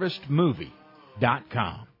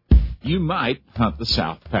 theharvestmovie.com. You might hunt the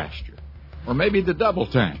South Pasture, or maybe the Double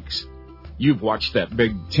Tanks. You've watched that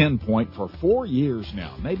big 10-point for 4 years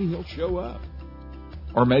now. Maybe he'll show up.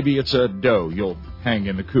 Or maybe it's a doe you'll hang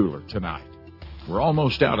in the cooler tonight. We're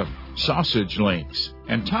almost out of sausage links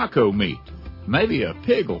and taco meat. Maybe a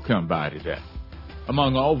pig will come by today.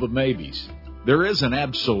 Among all the maybes, there is an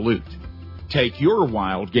absolute. Take your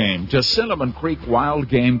wild game to Cinnamon Creek Wild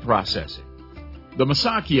Game Processing. The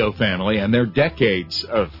Masacchio family and their decades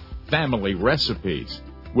of family recipes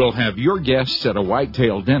will have your guests at a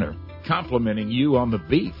whitetail dinner complimenting you on the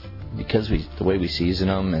beef. Because the way we season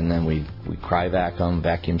them, and then we cryovac them,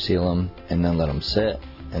 vacuum seal them, and then let them sit,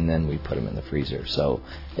 and then we put them in the freezer. So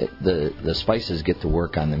the spices get to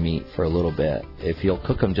work on the meat for a little bit. If you'll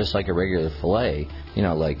cook them just like a regular fillet,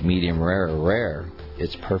 like medium rare or rare,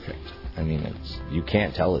 it's perfect. I mean, you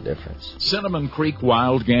can't tell the difference. Cinnamon Creek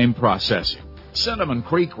Wild Game Processing.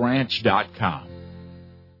 CinnamonCreekRanch.com.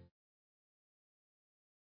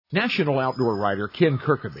 National outdoor writer Ken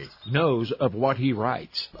Kirkaby knows of what he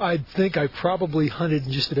writes. I think I probably hunted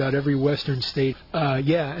in just about every western state.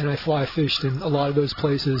 And I fly fished in a lot of those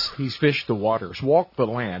places. He's fished the waters, walked the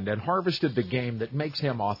land, and harvested the game that makes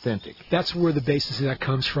him authentic. That's where the basis of that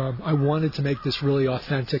comes from. I wanted to make this really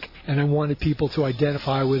authentic, and I wanted people to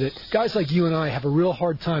identify with it. Guys like you and I have a real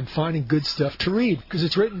hard time finding good stuff to read, because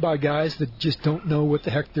it's written by guys that just don't know what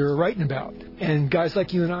the heck they're writing about. And guys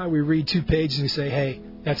like you and I, we read 2 pages and we say, hey,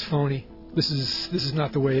 that's phony. This is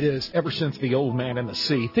not the way it is. Ever since The Old Man and the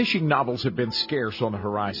Sea, fishing novels have been scarce on the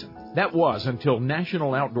horizon. That was until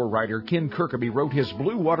national outdoor writer Ken Kirkaby wrote his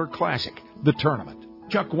Blue Water Classic, The Tournament.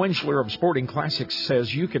 Chuck Winchler of Sporting Classics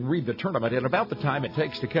says you can read The Tournament in about the time it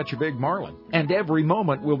takes to catch a big marlin. And every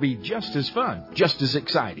moment will be just as fun, just as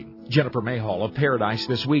exciting. Jennifer Mayhall of Paradise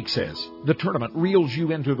This Week says, The Tournament reels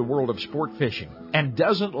you into the world of sport fishing and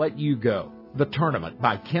doesn't let you go. The Tournament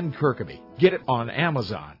by Ken Kirkaby. Get it on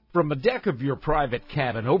Amazon. From the deck of your private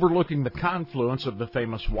cabin overlooking the confluence of the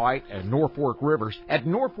famous White and North Fork rivers at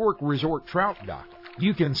North Fork Resort Trout Dock,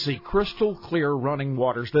 you can see crystal clear running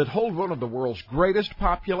waters that hold one of the world's greatest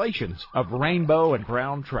populations of rainbow and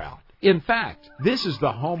brown trout. In fact, this is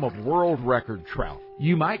the home of world record trout.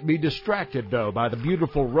 You might be distracted, though, by the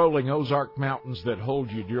beautiful rolling Ozark Mountains that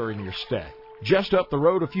hold you during your stay. Just up the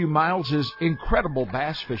road a few miles is incredible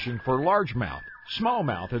bass fishing for largemouth,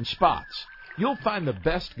 smallmouth, and spots. You'll find the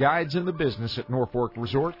best guides in the business at Norfolk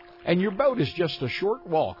Resort, and your boat is just a short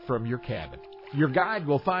walk from your cabin. Your guide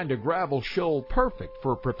will find a gravel shoal perfect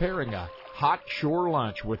for preparing a hot shore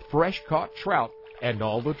lunch with fresh-caught trout and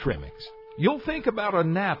all the trimmings. You'll think about a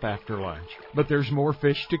nap after lunch, but there's more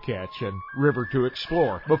fish to catch and river to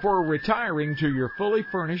explore before retiring to your fully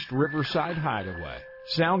furnished riverside hideaway.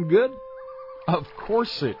 Sound good? Of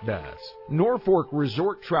course it does. Norfolk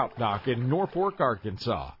Resort Trout Dock in Norfolk,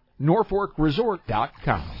 Arkansas.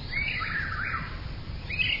 NorfolkResort.com.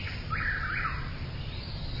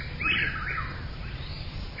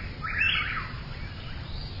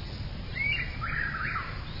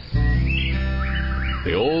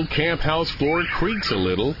 The old camp house floor creaks a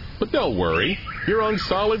little, but don't worry. You're on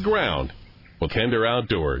solid ground with Kinder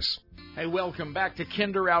Outdoors. Hey, welcome back to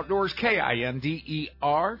Kinder Outdoors, Kinder,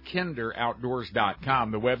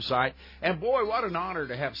 KinderOutdoors.com, the website. And boy, what an honor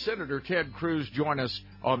to have Senator Ted Cruz join us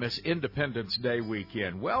on this Independence Day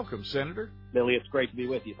weekend. Welcome, Senator. Billy, it's great to be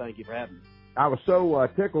with you. Thank you for having me. I was so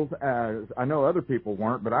tickled. I know other people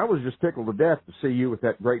weren't, but I was just tickled to death to see you with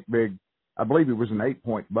that great big, I believe it was an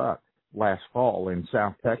 8-point buck last fall in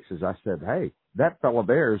South Texas. I said, hey, that fella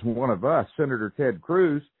there is one of us, Senator Ted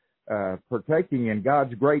Cruz, partaking in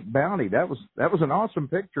God's great bounty. That was an awesome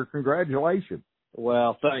picture. Congratulations.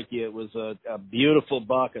 Well, thank you. It was a beautiful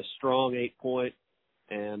buck, a strong 8-point,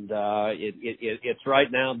 and it's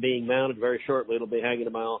right now being mounted. Very shortly, it'll be hanging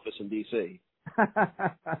in my office in D.C.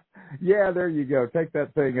 Yeah, there you go. Take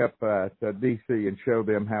that thing up to D.C. and show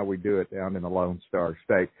them how we do it down in the Lone Star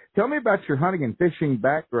State. Tell me about your hunting and fishing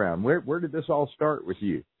background. Where did this all start with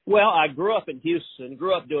you? Well, I grew up in Houston,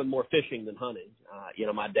 grew up doing more fishing than hunting.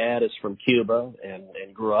 My dad is from Cuba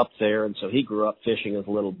and grew up there, and so he grew up fishing as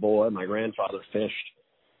a little boy. My grandfather fished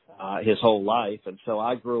his whole life, and so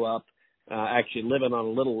I grew up actually living on a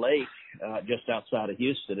little lake just outside of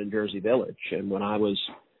Houston in Jersey Village. And when I was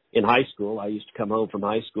in high school, I used to come home from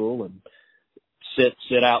high school and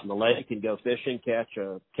sit out in the lake and go fishing, catch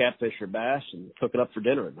a catfish or bass, and cook it up for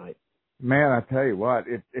dinner at night. Man, I tell you what,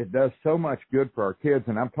 it does so much good for our kids.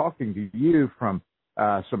 And I'm talking to you from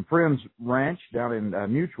some friends' ranch down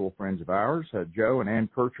in mutual friends of ours, Joe and Ann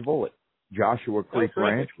Kercheval at Joshua Creek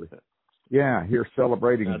Ranch. Yeah, here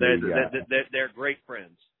celebrating. They're great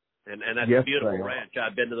friends, and that's yes, a beautiful ranch.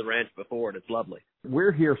 I've been to the ranch before, and it's lovely.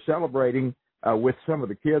 We're here celebrating with some of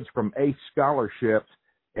the kids from ACE scholarships.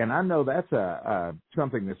 And I know that's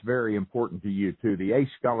something that's very important to you, too, the ACE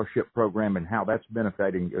Scholarship Program and how that's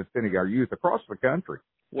benefiting our youth across the country.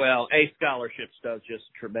 Well, ACE Scholarships does just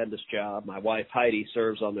a tremendous job. My wife, Heidi,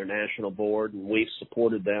 serves on their national board, and we've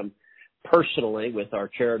supported them personally with our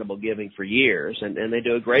charitable giving for years. And they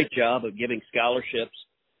do a great job of giving scholarships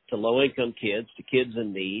to low-income kids, to kids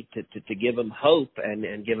in need, to give them hope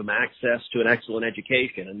and give them access to an excellent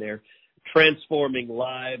education. And they're transforming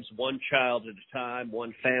lives one child at a time,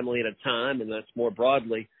 one family at a time, and that's more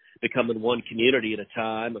broadly becoming one community at a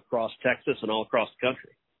time across Texas and all across the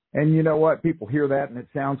country. And you know what? People hear that and it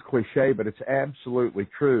sounds cliche, but it's absolutely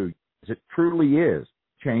true. It truly is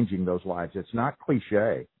changing those lives. It's not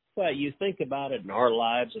cliche. Well, you think about it in our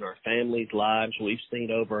lives and our families' lives, we've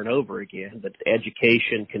seen over and over again that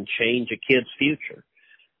education can change a kid's future.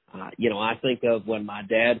 I think of when my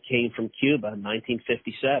dad came from Cuba in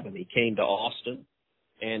 1957. He came to Austin,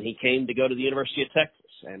 and he came to go to the University of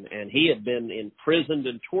Texas. And he had been imprisoned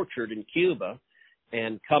and tortured in Cuba,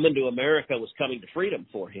 and coming to America was coming to freedom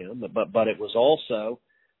for him. But it was also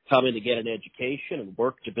coming to get an education and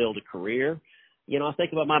work to build a career. I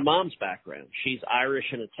think about my mom's background. She's Irish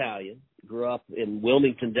and Italian, grew up in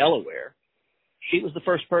Wilmington, Delaware. She was the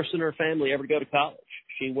first person in her family ever to go to college.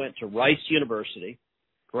 She went to Rice University,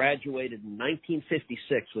 graduated in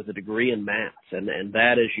 1956 with a degree in math. And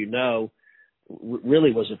that, as you know,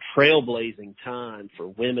 really was a trailblazing time for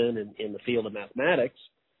women in the field of mathematics.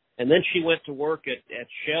 And then she went to work at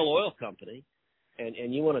Shell Oil Company.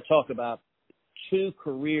 And you want to talk about two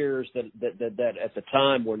careers that at the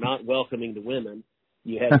time were not welcoming to women.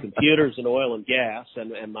 You had computers and oil and gas,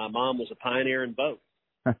 and my mom was a pioneer in both.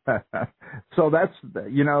 So that's,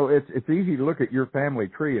 it's easy to look at your family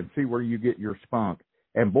tree and see where you get your spunk.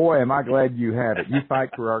 And boy, am I glad you have it. You fight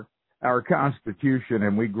for our Constitution,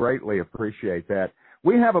 and we greatly appreciate that.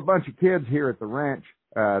 We have a bunch of kids here at the ranch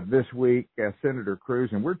this week, Senator Cruz,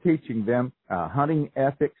 and we're teaching them hunting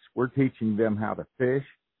ethics. We're teaching them how to fish,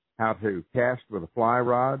 how to cast with a fly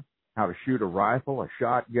rod, how to shoot a rifle, a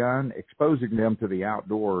shotgun, exposing them to the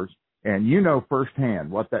outdoors. And you know firsthand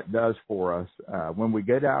what that does for us when we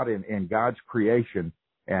get out in God's creation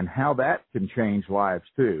and how that can change lives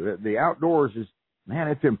too. The outdoors is, man,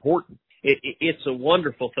 it's important. It's a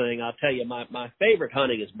wonderful thing. I'll tell you, my favorite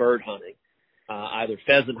hunting is bird hunting, either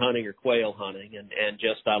pheasant hunting or quail hunting. And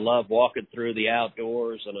just I love walking through the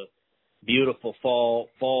outdoors on a beautiful fall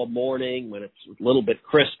morning when it's a little bit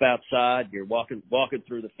crisp outside. You're walking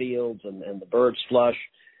through the fields and the birds flush.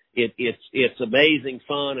 It's amazing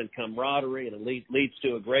fun and camaraderie, and it leads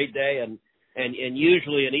to a great day and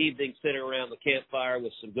usually an evening sitting around the campfire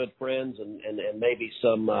with some good friends and maybe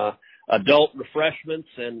some adult refreshments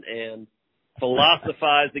and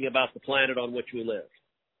philosophizing about the planet on which we live.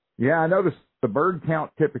 Yeah, I noticed the bird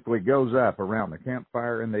count typically goes up around the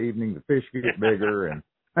campfire in the evening. The fish get bigger and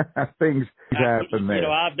things happen there. You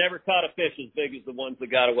know, I've never caught a fish as big as the ones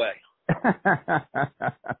that got away.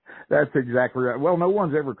 That's exactly right. Well, no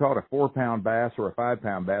one's ever caught a 4-pound bass or a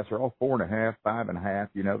 5-pound bass. They're all 4.5, 5.5.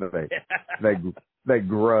 You know that they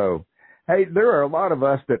grow. Hey, there are a lot of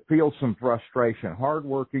us that feel some frustration.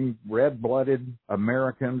 Hardworking, red-blooded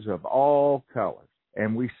Americans of all colors,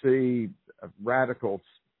 and we see radicals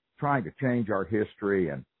trying to change our history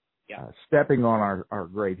and stepping on our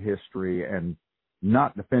great history and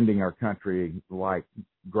not defending our country like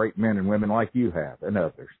great men and women like you have and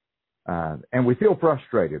others. And we feel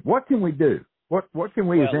frustrated. What can we do? What can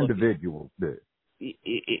we as individuals do?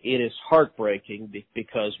 It is heartbreaking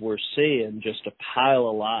because we're seeing just a pile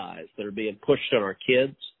of lies that are being pushed on our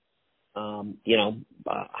kids.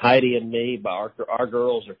 Heidi and me, our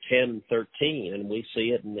girls are 10 and 13, and we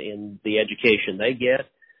see it in the education they get.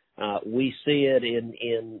 We see it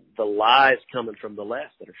in the lies coming from the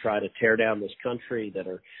left that are trying to tear down this country, that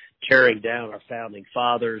are tearing down our founding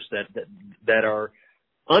fathers, that are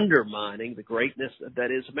undermining the greatness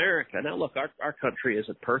that is America. Now, look, our country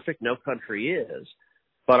isn't perfect. No country is.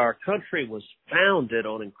 But our country was founded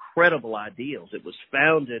on incredible ideals. It was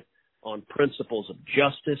founded on principles of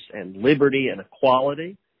justice and liberty and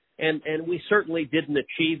equality. And we certainly didn't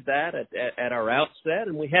achieve that at our outset,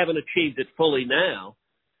 and we haven't achieved it fully now.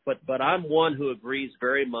 But I'm one who agrees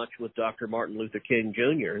very much with Dr. Martin Luther King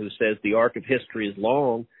Jr., who says the arc of history is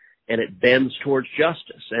long and it bends towards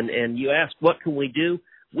justice. And you ask, what can we do?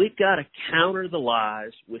 We've got to counter the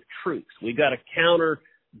lies with truth. We've got to counter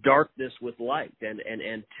darkness with light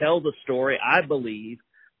and tell the story. I believe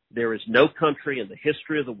there is no country in the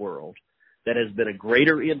history of the world that has been a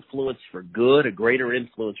greater influence for good, a greater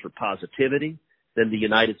influence for positivity than the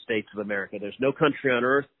United States of America. There's no country on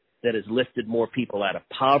earth that has lifted more people out of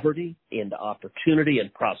poverty into opportunity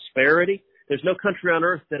and prosperity. There's no country on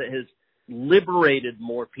earth that has liberated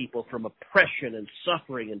more people from oppression and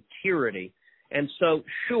suffering and tyranny. And so,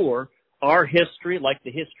 sure, our history, like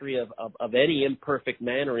the history of any imperfect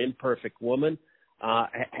man or imperfect woman,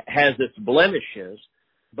 has its blemishes,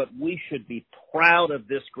 but we should be proud of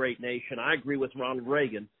this great nation. I agree with Ronald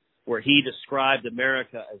Reagan, where he described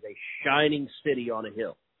America as a shining city on a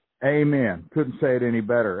hill. Amen. Couldn't say it any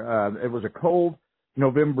better. It was a cold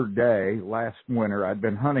November day last winter. I'd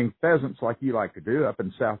been hunting pheasants like you like to do up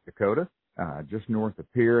in South Dakota, just north of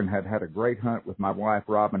here, and had a great hunt with my wife,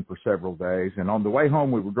 Robin, for several days. And on the way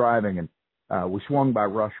home, we were driving, and we swung by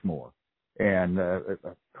Rushmore. And a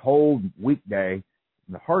cold weekday,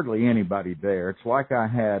 hardly anybody there. It's like I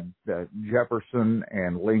had Jefferson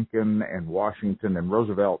and Lincoln and Washington and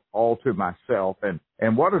Roosevelt all to myself.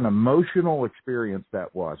 And what an emotional experience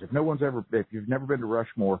that was. If you've never been to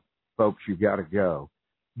Rushmore, folks, you've got to go.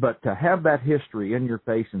 But to have that history in your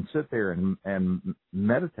face and sit there and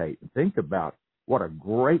meditate and think about what a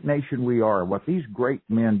great nation we are, what these great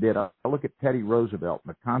men did. I look at Teddy Roosevelt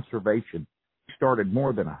and the conservation started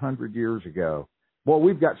more than 100 years ago. Well,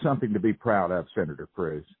 we've got something to be proud of, Senator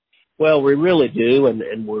Cruz. Well, we really do,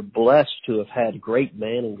 and we're blessed to have had great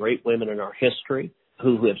men and great women in our history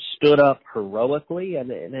who have stood up heroically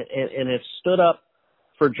and have stood up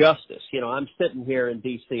for justice. You know, I'm sitting here in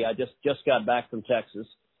D.C. I just got back from Texas,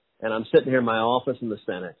 and I'm sitting here in my office in the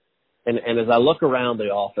Senate. And as I look around the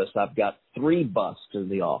office, I've got 3 busts in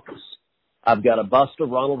the office. I've got a bust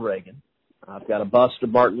of Ronald Reagan, I've got a bust of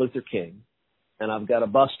Martin Luther King, and I've got a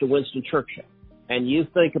bust of Winston Churchill. And you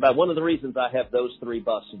think about one of the reasons I have those 3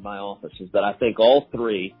 busts in my office is that I think all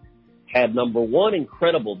 3 had, number one,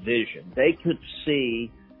 incredible vision. They could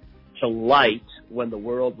see to light when the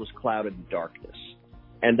world was clouded in darkness.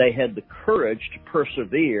 And they had the courage to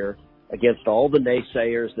persevere against all the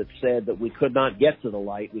naysayers that said that we could not get to the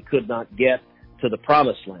light, we could not get to the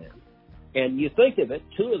promised land. And you think of it,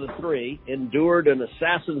 2 of the 3 endured an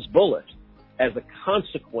assassin's bullet as a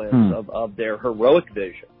consequence of their heroic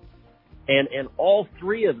vision. And all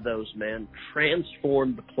 3 of those men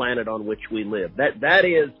transformed the planet on which we live. That's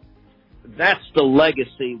the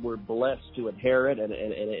legacy we're blessed to inherit, and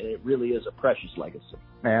it really is a precious legacy.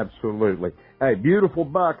 Absolutely. Hey, beautiful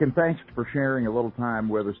Buck, and thanks for sharing a little time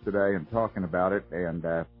with us today and talking about it. And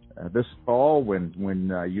this fall,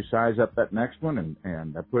 when you size up that next one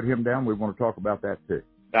and put him down, we want to talk about that too.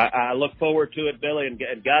 I look forward to it, Billy, and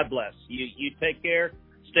God bless. You take care,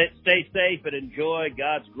 stay safe, and enjoy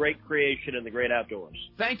God's great creation in the great outdoors.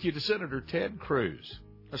 Thank you to Senator Ted Cruz.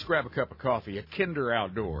 Let's grab a cup of coffee at Kinder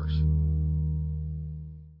Outdoors.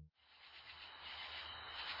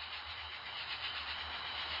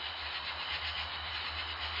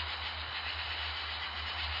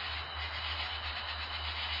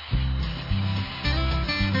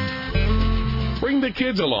 Bring the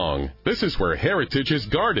kids along. This is where heritage is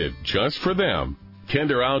guarded just for them.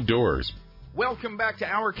 Kinder Outdoors. Welcome back to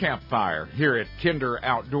our campfire here at Kinder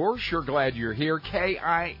Outdoors. Sure glad you're here.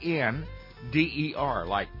 KINDER,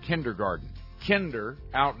 like kindergarten.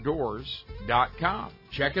 KinderOutdoors.com.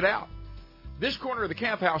 Check it out. This corner of the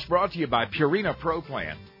camp house brought to you by Purina Pro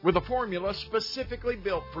Plan, with a formula specifically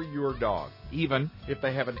built for your dog, even if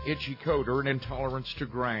they have an itchy coat or an intolerance to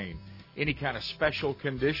grain. Any kind of special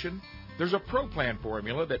condition, there's a Pro Plan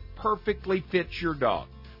formula that perfectly fits your dog.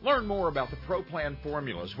 Learn more about the Pro Plan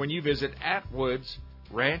formulas when you visit Atwood's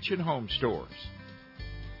Ranch and Home Stores.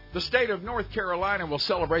 The state of North Carolina will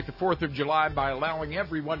celebrate the 4th of July by allowing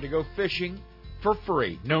everyone to go fishing for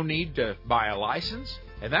free. No need to buy a license,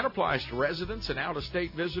 and that applies to residents and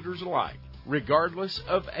out-of-state visitors alike, regardless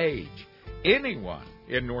of age. Anyone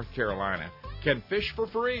in North Carolina can fish for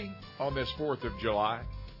free on this 4th of July.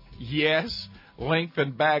 Yes, length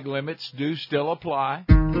and bag limits do still apply.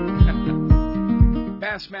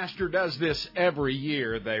 Bassmaster does this every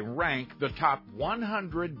year. They rank the top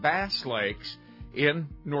 100 bass lakes in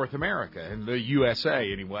North America, in the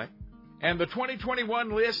USA anyway. And the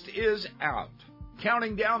 2021 list is out.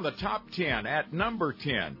 Counting down the top 10 at number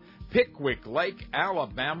 10, Pickwick Lake,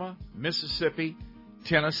 Alabama, Mississippi,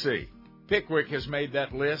 Tennessee. Pickwick has made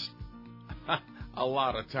that list a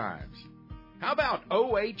lot of times. How about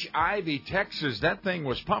O.H. Ivy, Texas? That thing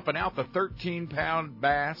was pumping out the 13-pound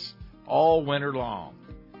bass all winter long,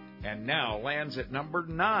 and now lands at number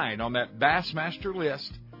 9 on that Bassmaster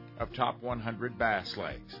list of top 100 bass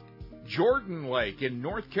lakes. Jordan Lake in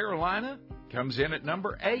North Carolina comes in at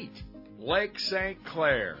number 8. Lake St.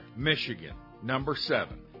 Clair, Michigan, number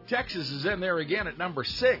 7. Texas is in there again at number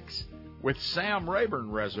 6 with Sam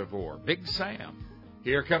Rayburn Reservoir, Big Sam.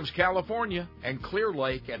 Here comes California and Clear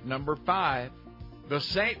Lake at number 5. The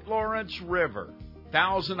St. Lawrence River,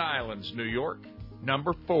 Thousand Islands, New York,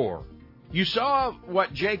 number 4. You saw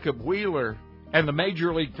what Jacob Wheeler and the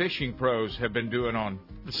Major League Fishing pros have been doing on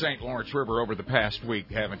the St. Lawrence River over the past week,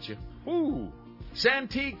 haven't you? Ooh.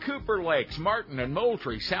 Santee Cooper Lakes, Martin and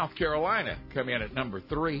Moultrie, South Carolina, come in at number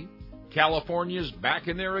 3. California's back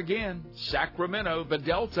in there again. Sacramento, the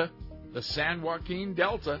Delta, the San Joaquin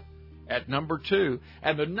Delta, at number 2.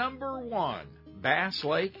 And the number 1 bass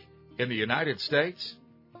lake in the United States,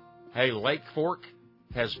 hey, Lake Fork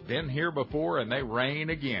has been here before, and they reign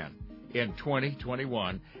again in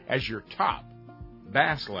 2021 as your top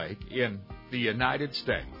bass lake in the United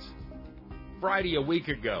States. Friday a week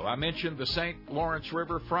ago, I mentioned the St. Lawrence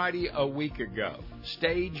River. Friday a week ago,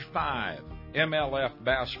 Stage 5 MLF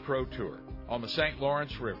Bass Pro Tour on the St.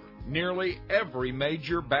 Lawrence River. Nearly every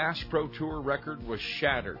major Bass Pro Tour record was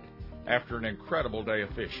shattered after an incredible day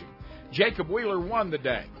of fishing. Jacob Wheeler won the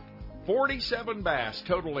day. 47 bass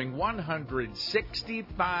totaling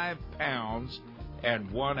 165 pounds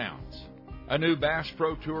and 1 ounce. A new Bass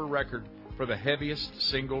Pro Tour record for the heaviest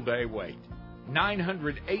single-day weight.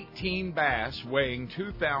 918 bass weighing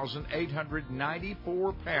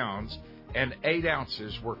 2,894 pounds and 8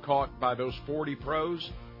 ounces were caught by those 40 pros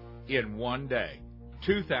in one day.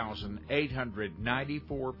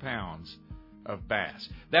 2,894 pounds of bass.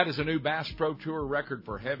 That is a new Bass Pro Tour record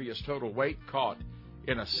for heaviest total weight caught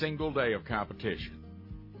in a single day of competition.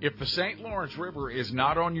 If the St. Lawrence River is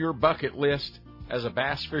not on your bucket list as a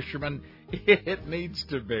bass fisherman, it needs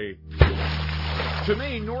to be. To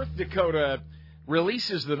me, North Dakota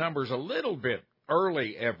releases the numbers a little bit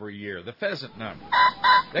early every year, the pheasant number.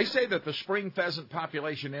 They say that the spring pheasant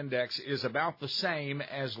population index is about the same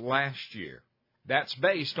as last year. That's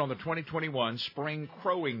based on the 2021 Spring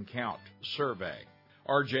Crowing Count survey.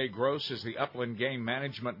 R.J. Gross is the upland game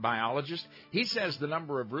management biologist. He says the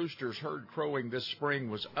number of roosters heard crowing this spring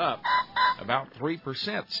was up about 3%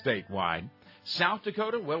 statewide. South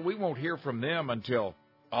Dakota, well, we won't hear from them until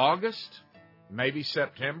August, maybe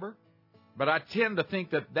September. But I tend to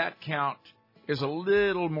think that count is a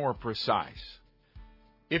little more precise.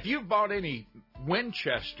 If you've bought any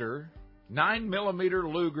Winchester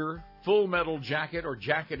 9mm Luger full metal jacket or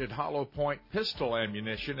jacketed hollow point pistol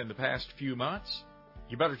ammunition in the past few months,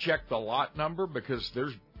 you better check the lot number, because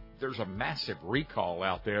there's a massive recall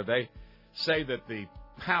out there. They say that the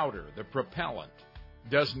powder, the propellant,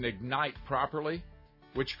 doesn't ignite properly,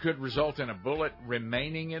 which could result in a bullet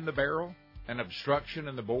remaining in the barrel, an obstruction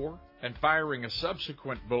in the bore, and firing a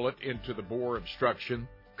subsequent bullet into the bore obstruction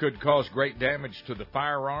could cause great damage to the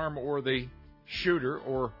firearm or the shooter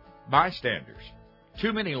or bystanders.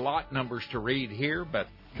 Too many lot numbers to read here, but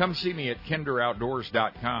come see me at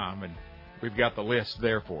kinderoutdoors.com, and we've got the list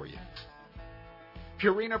there for you.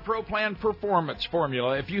 Purina Pro Plan Performance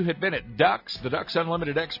Formula. If you had been at Ducks, the Ducks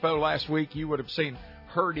Unlimited Expo last week, you would have seen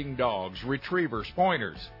herding dogs, retrievers,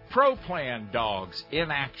 pointers, Pro Plan dogs in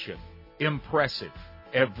action. Impressive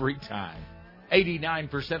every time.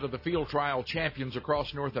 89% of the field trial champions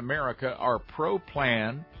across North America are Pro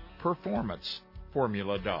Plan Performance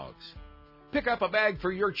Formula dogs. Pick up a bag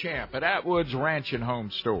for your champ at Atwood's Ranch and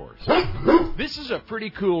Home Stores. This is a pretty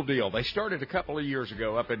cool deal. They started a couple of years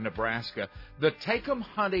ago up in Nebraska, the Take 'em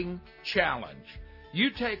Hunting Challenge. You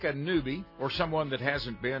take a newbie or someone that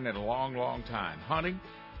hasn't been in a long, long time hunting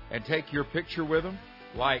and take your picture with them,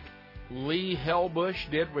 like Lee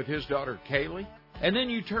Hellbush did with his daughter Kaylee, and then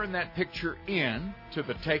you turn that picture in to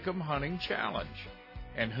the Take 'em Hunting Challenge.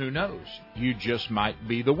 And who knows, you just might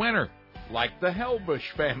be the winner, like the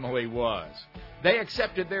Hellbush family was. They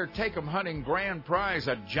accepted their Take 'em Hunting grand prize,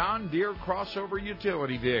 a John Deere crossover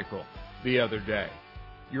utility vehicle, the other day.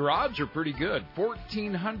 Your odds are pretty good.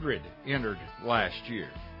 1,400 entered last year.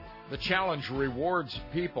 The challenge rewards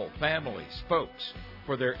people, families, folks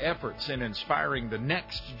for their efforts in inspiring the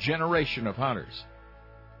next generation of hunters.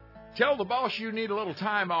 Tell the boss you need a little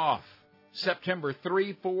time off. September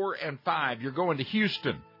 3, 4, and 5, you're going to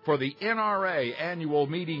Houston for the NRA annual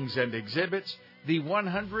meetings and exhibits, the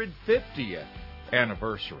 150th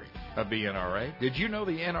anniversary of the NRA. Did you know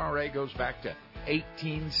the NRA goes back to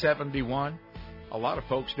 1871? A lot of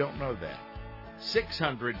folks don't know that.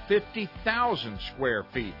 650,000 square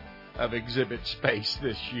feet of exhibit space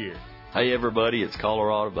this year. Hey everybody, it's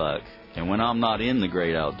Colorado Buck. And when I'm not in the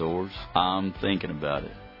great outdoors, I'm thinking about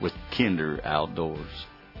it with Kinder Outdoors.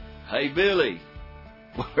 Hey Billy,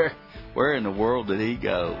 where in the world did he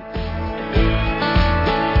go?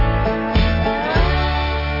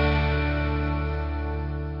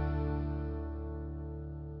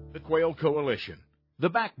 The Quail Coalition, the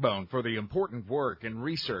backbone for the important work and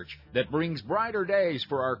research that brings brighter days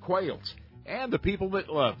for our quails and the people that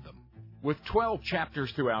love them. With 12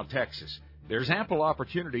 chapters throughout Texas, there's ample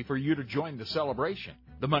opportunity for you to join the celebration.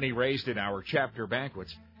 The money raised in our chapter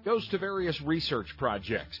banquets goes to various research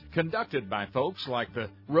projects conducted by folks like the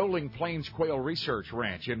Rolling Plains Quail Research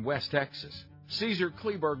Ranch in West Texas, Caesar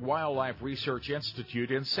Kleberg Wildlife Research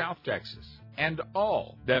Institute in South Texas, and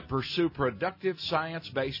all that pursue productive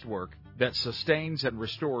science-based work that sustains and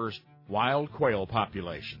restores wild quail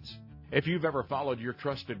populations. If you've ever followed your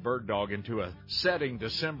trusted bird dog into a setting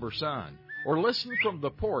December sun, or listened from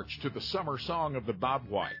the porch to the summer song of the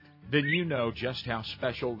bobwhite, then you know just how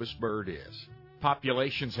special this bird is.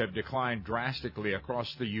 Populations have declined drastically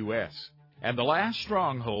across the U.S., and the last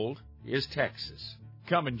stronghold is Texas.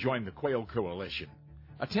 Come and join the Quail Coalition.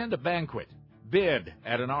 Attend a banquet, bid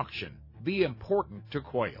at an auction, be important to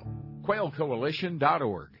quail.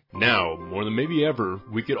 QuailCoalition.org. Now, more than maybe ever,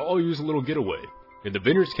 we could all use a little getaway. And the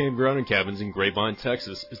Vineyards Campground and Cabins in Grapevine,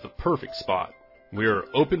 Texas is the perfect spot. We are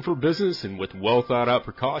open for business and with well-thought-out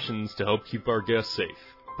precautions to help keep our guests safe.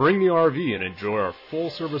 Bring the RV and enjoy our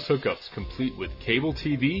full-service hookups complete with cable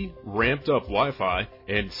TV, ramped-up Wi-Fi,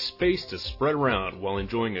 and space to spread around while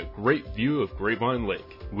enjoying a great view of Grapevine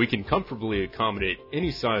Lake. We can comfortably accommodate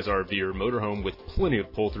any size RV or motorhome with plenty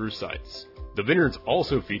of pull-through sites. The Vineyards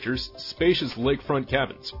also features spacious lakefront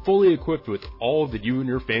cabins, fully equipped with all that you and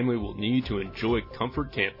your family will need to enjoy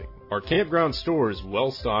comfort camping. Our campground store is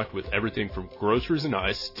well stocked with everything from groceries and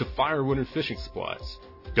ice to firewood and fishing supplies.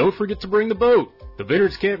 Don't forget to bring the boat! The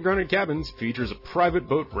Vineyards Campground and Cabins features a private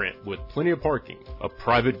boat ramp with plenty of parking, a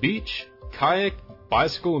private beach, kayak,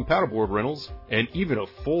 bicycle and paddleboard rentals, and even a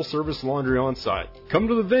full-service laundry on site. Come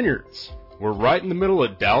to the Vineyards! We're right in the middle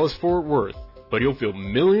of Dallas-Fort Worth, but you'll feel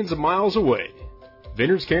millions of miles away.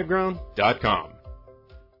 VineyardsCampground.com.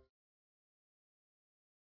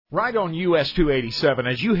 Right on US 287,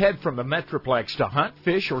 as you head from the Metroplex to hunt,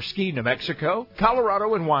 fish, or ski New Mexico,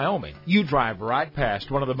 Colorado, and Wyoming, you drive right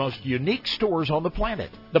past one of the most unique stores on the planet,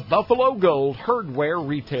 the Buffalo Gold Herdware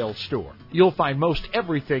Retail Store. You'll find most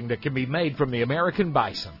everything that can be made from the American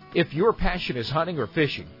bison. If your passion is hunting or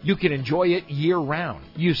fishing, you can enjoy it year-round.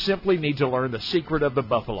 You simply need to learn the secret of the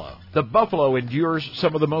buffalo. The buffalo endures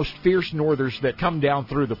some of the most fierce northers that come down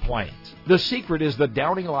through the plains. The secret is the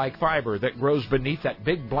downing-like fiber that grows beneath that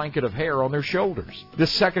big blanket of hair on their shoulders.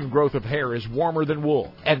 This second growth of hair is warmer than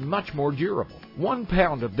wool and much more durable. 1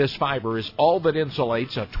 pound of this fiber is all that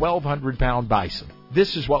insulates a 1,200-pound bison.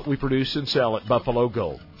 This is what we produce and sell at Buffalo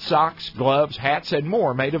Gold. Socks, gloves, hats, and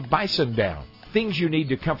more made of bison down. Things you need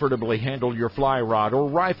to comfortably handle your fly rod or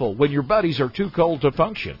rifle when your buddies are too cold to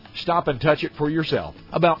function. Stop and touch it for yourself.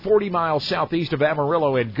 About 40 miles southeast of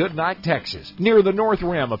Amarillo in Goodnight, Texas, near the north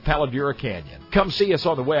rim of Paladura Canyon. Come see us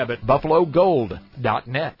on the web at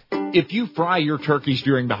buffalogold.net. If you fry your turkeys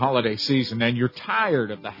during the holiday season and you're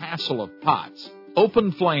tired of the hassle of pots,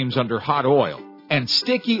 open flames under hot oil, and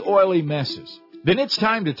sticky, oily messes, then it's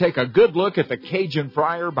time to take a good look at the Cajun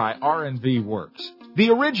Fryer by R&V Works. The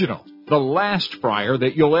original, the last fryer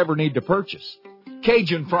that you'll ever need to purchase.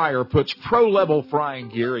 Cajun Fryer puts pro-level frying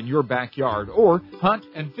gear in your backyard or hunt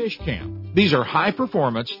and fish camp. These are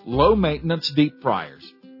high-performance, low-maintenance deep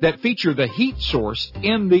fryers that feature the heat source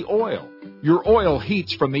in the oil. Your oil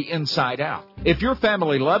heats from the inside out. If your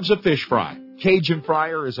family loves a fish fry, Cajun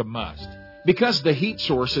Fryer is a must. Because the heat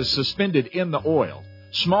source is suspended in the oil,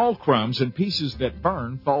 small crumbs and pieces that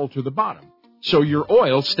burn fall to the bottom. So your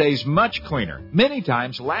oil stays much cleaner, many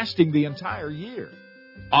times lasting the entire year.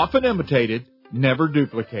 Often imitated, never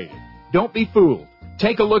duplicated. Don't be fooled.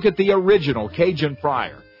 Take a look at the original Cajun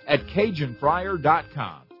Fryer at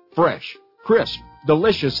CajunFryer.com. Fresh, crisp,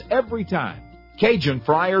 delicious every time.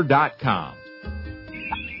 CajunFryer.com.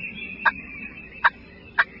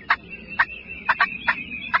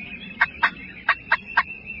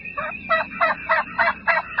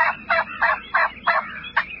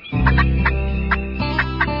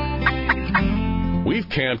 We've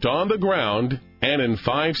camped on the ground and in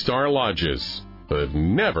 5-star lodges, but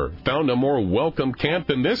never found a more welcome camp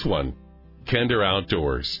than this one. Kinder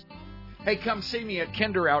Outdoors. Hey, come see me at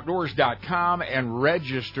KinderOutdoors.com and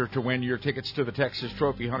register to win your tickets to the Texas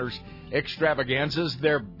Trophy Hunters Extravaganzas.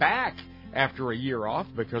 They're back after a year off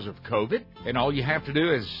because of COVID, and all you have to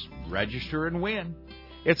do is register and win.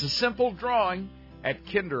 It's a simple drawing at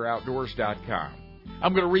KinderOutdoors.com.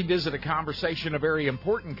 I'm going to revisit a very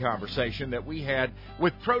important conversation that we had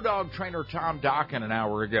with Pro Dog trainer Tom Dokken an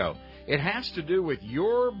hour ago. It has to do with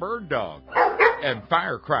your bird dog and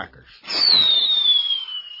firecrackers.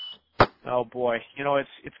 Oh boy,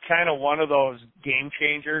 it's kind of one of those game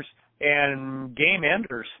changers and game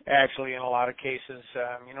enders, actually, in a lot of cases.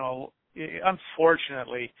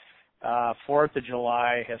 Unfortunately, 4th of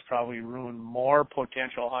July has probably ruined more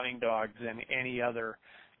potential hunting dogs than any other,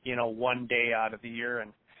 one day out of the year.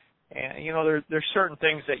 And there's certain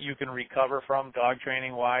things that you can recover from dog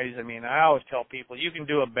training wise. I always tell people you can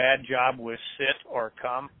do a bad job with sit or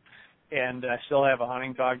come and still have a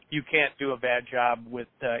hunting dog. You can't do a bad job with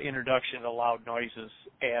introduction to loud noises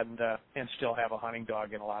and still have a hunting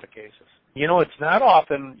dog in a lot of cases. It's not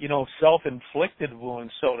often, self-inflicted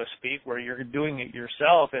wounds, so to speak, where you're doing it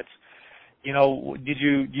yourself. It's, do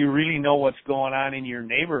you really know what's going on in your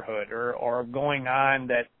neighborhood or going on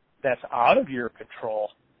that's out of your control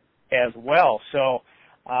as well. So,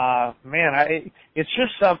 it's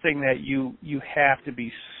just something that you have to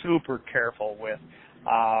be super careful with.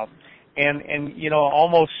 And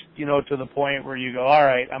almost, to the point where you go, all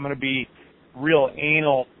right, I'm going to be real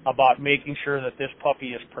anal about making sure that this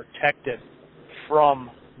puppy is protected from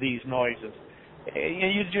these noises.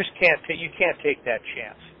 You just can't take that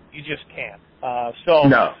chance. You just can't.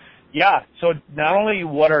 No. Yeah. So not only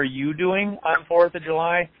what are you doing on 4th of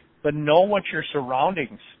July, but know what your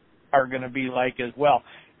surroundings are going to be like as well,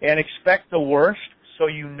 and expect the worst so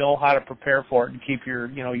you know how to prepare for it and keep your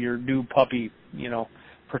new puppy,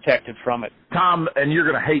 protected from it. Tom, and you're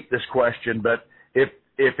going to hate this question, but if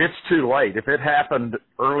it's too late, if it happened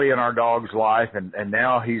early in our dog's life and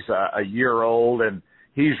now he's a year old and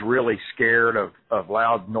he's really scared of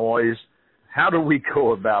loud noise, how do we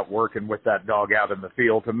go about working with that dog out in the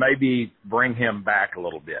field to maybe bring him back a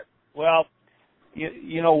little bit? Well,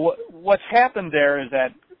 what's happened there is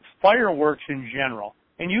that fireworks in general,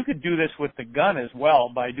 and you could do this with the gun as well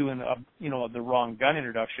by doing the wrong gun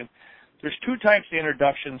introduction. There's two types of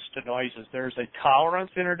introductions to noises. There's a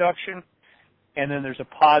tolerance introduction, and then there's a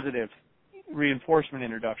positive reinforcement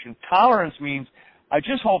introduction. Tolerance means I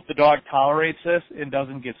just hope the dog tolerates this and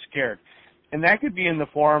doesn't get scared. And that could be in the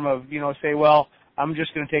form of, say, well, I'm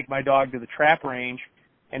just going to take my dog to the trap range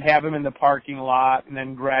and have him in the parking lot and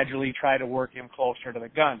then gradually try to work him closer to the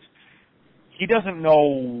guns. He doesn't know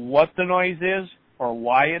what the noise is or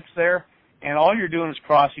why it's there, and all you're doing is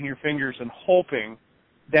crossing your fingers and hoping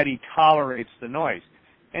that he tolerates the noise.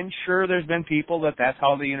 And sure, there's been people that's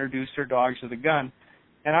how they introduce their dogs to the gun.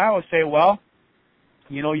 And I always say, well,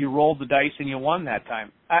 you rolled the dice and you won that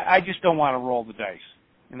time. I just don't want to roll the dice.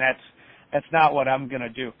 And that's not what I'm going to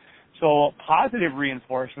do. So positive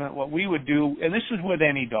reinforcement, what we would do, and this is with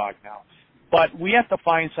any dog now, but we have to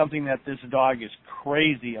find something that this dog is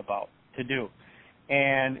crazy about to do.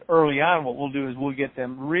 And early on, what we'll do is we'll get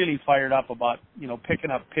them really fired up about, picking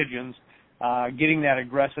up pigeons, getting that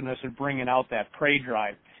aggressiveness and bringing out that prey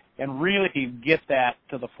drive, and really get that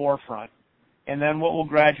to the forefront. And then what we'll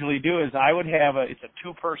gradually do is I would have it's a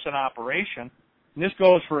 2-person operation. And this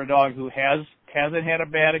goes for a dog who hasn't had a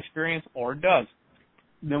bad experience or does.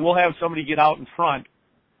 Then we'll have somebody get out in front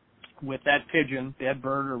with that pigeon, that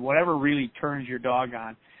bird, or whatever really turns your dog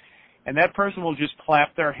on. And that person will just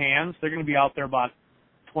clap their hands. They're going to be out there about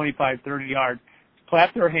 25, 30 yards.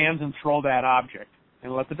 Clap their hands and throw that object.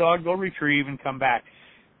 And let the dog go retrieve and come back.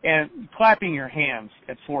 And clapping your hands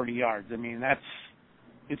at 40 yards,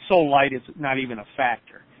 it's so light it's not even a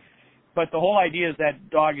factor. But the whole idea is that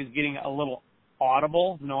dog is getting a little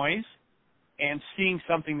audible noise and seeing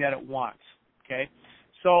something that it wants, okay?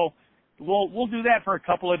 So we'll do that for a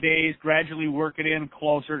couple of days, gradually work it in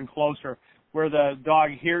closer and closer, where the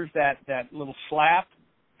dog hears that little slap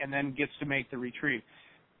and then gets to make the retrieve.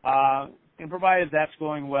 And provided that's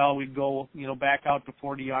going well, we go, back out to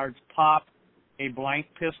 40 yards, pop a blank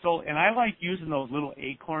pistol, and I like using those little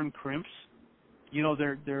acorn crimps.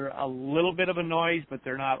 They're a little bit of a noise, but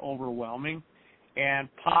they're not overwhelming. And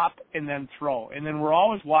pop and then throw. And then we're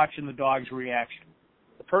always watching the dog's reaction.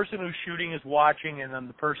 The person who's shooting is watching, and then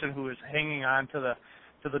the person who is hanging on to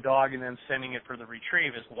the dog and then sending it for the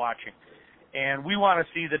retrieve is watching. And we want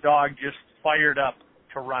to see the dog just fired up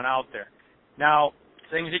to run out there. Now,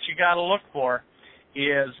 things that you got to look for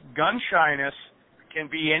is gun shyness can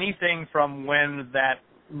be anything from when that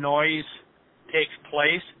noise takes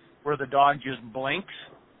place where the dog just blinks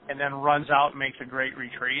and then runs out and makes a great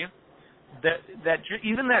retrieve.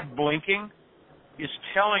 Even that blinking is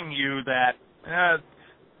telling you that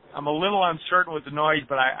I'm a little uncertain with the noise,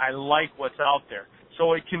 but I like what's out there.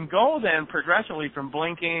 So it can go then progressively from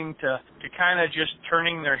blinking to kind of just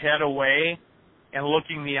turning their head away and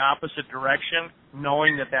looking the opposite direction,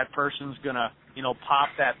 knowing that person's going to, pop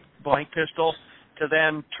that blank pistol, to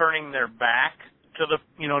then turning their back to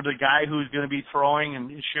the guy who's going to be throwing and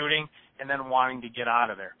shooting, and then wanting to get out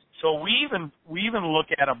of there. So we even look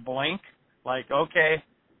at a blink like, okay,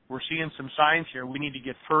 we're seeing some signs here. We need to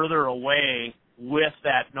get further away with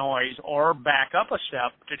that noise or back up a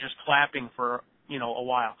step to just clapping for, a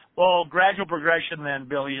while. Well, gradual progression then,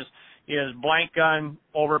 Billy, is blank gun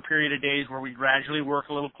over a period of days where we gradually work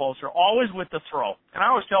a little closer, always with the throw. And I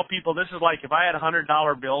always tell people this is like if I had $100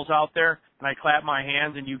 bills out there and I clapped my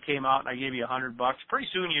hands and you came out and I gave you $100, pretty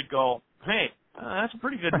soon you'd go, hey, that's a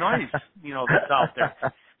pretty good noise, that's out there.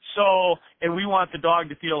 So, and we want the dog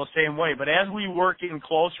to feel the same way. But as we work in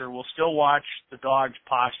closer, we'll still watch the dog's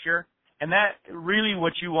posture. And that really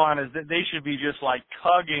what you want is that they should be just like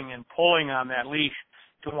tugging and pulling on that leash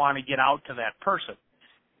to want to get out to that person.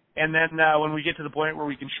 And then when we get to the point where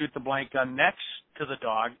we can shoot the blank gun next to the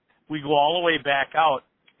dog, we go all the way back out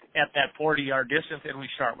at that 40-yard distance, and we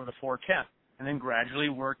start with a 410. And then gradually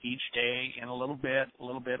work each day in a little bit,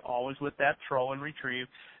 always with that throw and retrieve.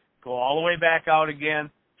 Go all the way back out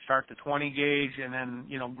again, start the 20 gauge, and then,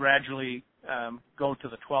 gradually go to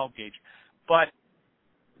the 12 gauge. But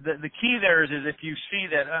the key there is if you see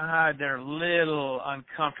that they're a little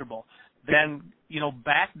uncomfortable, then,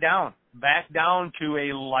 back down to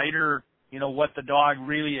a lighter, what the dog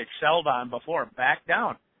really excelled on before. Back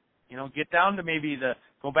down, get down to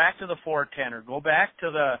go back to the 410 or go back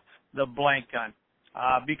to the blank gun.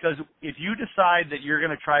 Because if you decide that you're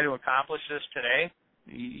going to try to accomplish this today,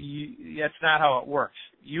 that's not how it works.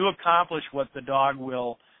 You accomplish what the dog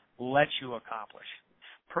will let you accomplish.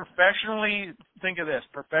 Professionally, think of this.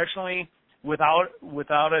 Professionally, without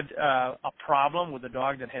a problem with a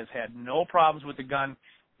dog that has had no problems with the gun,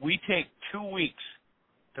 we take 2 weeks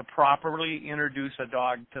to properly introduce a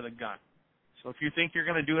dog to the gun. So if you think you're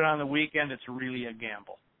going to do it on the weekend, it's really a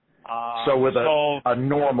gamble. So with a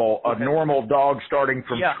normal dog starting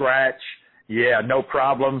from scratch, no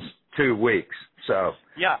problems, 2 weeks. So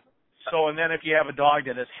yeah. So and then if you have a dog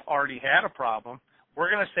that has already had a problem, we're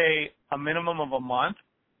going to say a minimum of a month.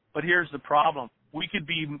 But here's the problem: we could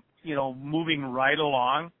be moving right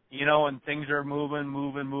along, and things are moving.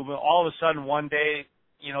 All of a sudden, one day,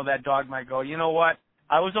 that dog might go, you know what?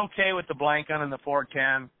 I was okay with the blank on and the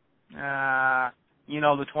 410.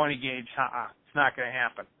 The 20 gauge, it's not going to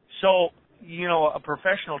happen. So, a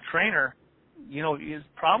professional trainer, is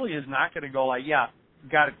not going to go like, yeah,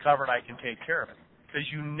 got it covered, I can take care of it. Because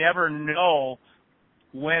you never know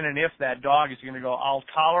when and if that dog is going to go, I'll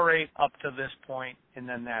tolerate up to this point, and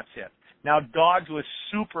then that's it. Now, dogs with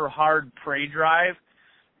super hard prey drive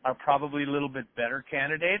are probably a little bit better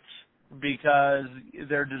candidates because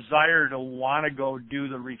their desire to want to go do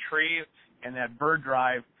the retrieve and that bird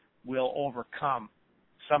drive will overcome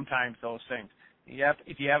sometimes those things.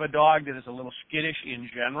 If you have a dog that is a little skittish in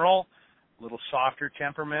general, a little softer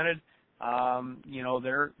temperamented,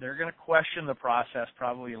 they're going to question the process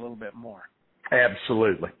probably a little bit more.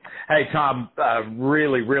 Absolutely. Hey, Tom,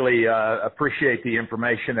 really appreciate the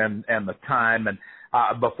information and the time. And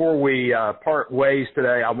before we part ways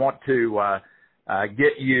today, I want to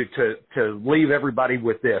get you to leave everybody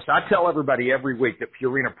with this. I tell everybody every week that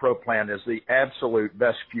Purina Pro Plan is the absolute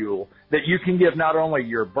best fuel that you can give not only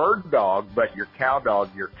your bird dog, but your cow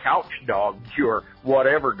dog, your couch dog, your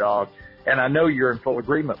whatever dog. And I know you're in full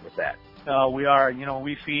agreement with that. We are.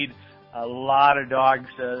 We feed a lot of dogs,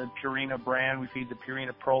 the Purina brand. We feed the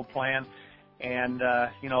Purina Pro Plan. And,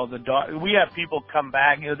 the dog, we have people come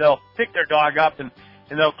back, they'll pick their dog up and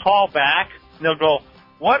they'll call back and they'll go,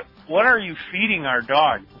 what are you feeding our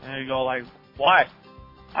dog? And you go like, why?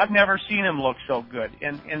 I've never seen him look so good.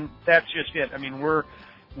 And that's just it. I mean,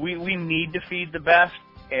 we need to feed the best.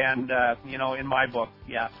 And, in my book,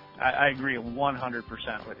 yeah, I agree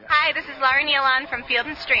 100% with you. Hi, this is Laura Nealon from Field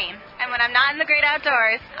 & Stream. And when I'm not in the great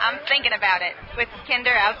outdoors, I'm thinking about it with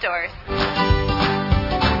Kinder Outdoors.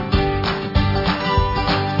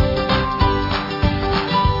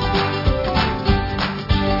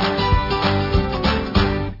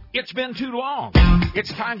 It's been too long.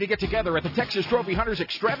 It's time to get together at the Texas Trophy Hunters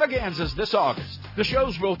Extravaganzas this August. The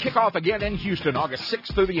shows will kick off again in Houston August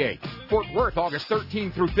 6th through the 8th, Fort Worth August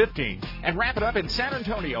 13th through 15th, and wrap it up in San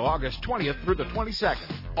Antonio August 20th through the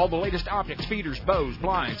 22nd. All the latest optics, feeders, bows,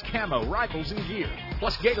 blinds, camo, rifles, and gear.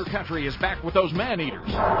 Plus Gator Country is back with those man-eaters.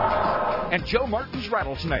 And Joe Martin's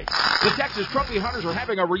rattlesnakes. The Texas Trophy Hunters are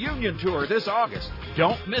having a reunion tour this August.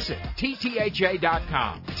 Don't miss it.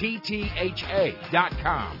 TTHA.com. TTHA.com.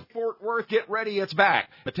 Fort Worth, get ready, it's back.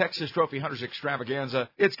 The Texas Trophy Hunters Extravaganza.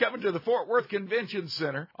 It's coming to the Fort Worth Convention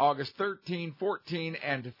Center August 13, 14,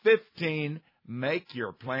 and 15. Make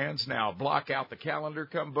your plans now. Block out the calendar.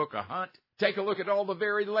 Come book a hunt. Take a look at all the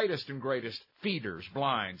very latest and greatest feeders,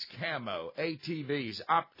 blinds, camo, ATVs,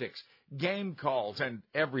 optics, game calls, and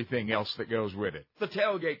everything else that goes with it. The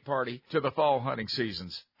tailgate party to the fall hunting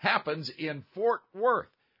seasons happens in Fort Worth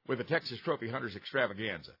with the Texas Trophy Hunters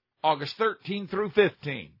Extravaganza, August 13 through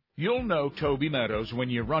 15. You'll know Toby Meadows when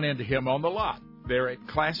you run into him on the lot there at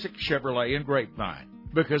Classic Chevrolet in Grapevine,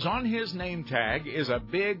 because on his name tag is a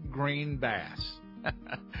big green bass.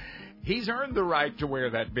 He's earned the right to wear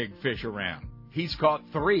that big fish around. He's caught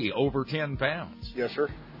 3 over 10 pounds. Yes, sir.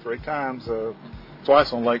 3 times.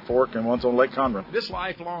 Twice on Lake Fork and once on Lake Conroe. This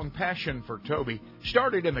lifelong passion for Toby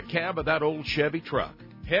started in the cab of that old Chevy truck,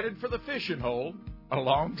 headed for the fishing hole a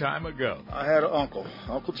long time ago. I had an uncle.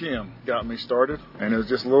 Uncle Jim got me started, and it was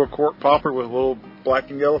just a little cork popper with little black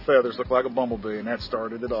and yellow feathers, looked like a bumblebee, and that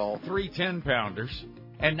started it all. 3 10-pounders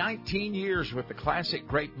and 19 years with the Classic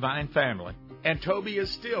Grapevine family. And Toby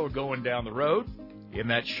is still going down the road in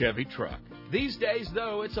that Chevy truck. These days,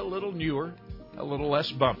 though, it's a little newer, a little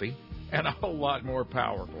less bumpy, and a whole lot more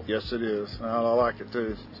powerful. Yes, it is. I like it,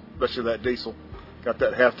 too, especially that diesel. Got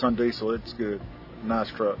that half-ton diesel. It's good.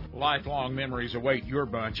 Nice truck. Lifelong memories await your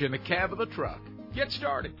bunch in the cab of the truck. Get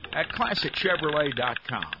started at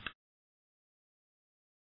ClassicChevrolet.com.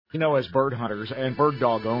 As bird hunters and bird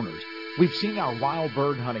dog owners, we've seen our wild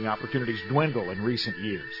bird hunting opportunities dwindle in recent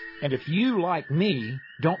years. And if you, like me,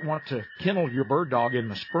 don't want to kennel your bird dog in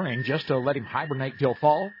the spring just to let him hibernate till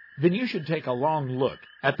fall, then you should take a long look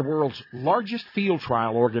at the world's largest field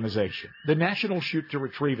trial organization, the National Shoot to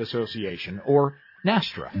Retrieve Association, or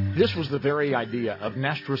NASTRA. This was the very idea of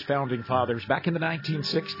NASTRA's founding fathers back in the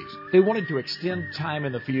 1960s. They wanted to extend time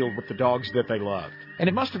in the field with the dogs that they loved. And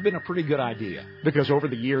it must have been a pretty good idea, because over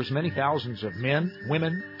the years, many thousands of men,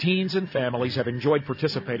 women, teens, and families have enjoyed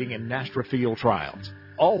participating in NASTRA field trials.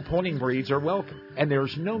 All pointing breeds are welcome, and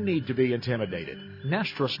there's no need to be intimidated.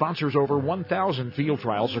 NASTRA sponsors over 1,000 field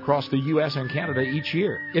trials across the U.S. and Canada each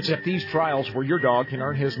year. It's at these trials where your dog can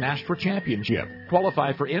earn his NASTRA championship,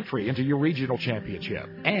 qualify for entry into your regional championship,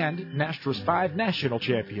 and NASTRA's 5 national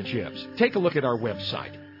championships. Take a look at our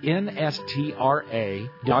website, nstra.org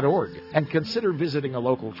and consider visiting a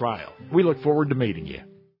local trial. We look forward to meeting you.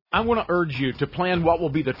 I want to urge you to plan what will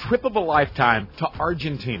be the trip of a lifetime to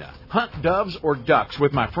Argentina. Hunt doves or ducks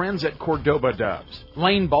with my friends at Cordoba Doves.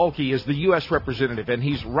 Lane Balke is the U.S. representative, and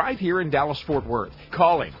he's right here in Dallas-Fort Worth.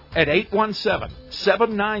 Call him at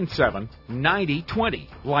 817-797-9020.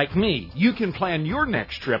 Like me, you can plan your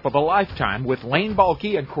next trip of a lifetime with Lane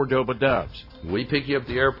Balke and Cordoba Doves. We pick you up at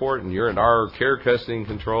the airport, and you're in our care, custody, and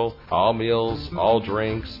control. All meals, all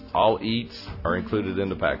drinks, all eats are included in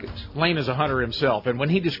the package. Lane is a hunter himself, and when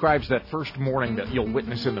he describes that first morning that you'll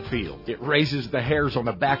witness in the field, it raises the hairs on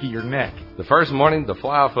the back of your neck. The first morning, the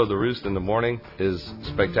fly-off of the roost in the morning is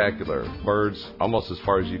spectacular. Birds almost as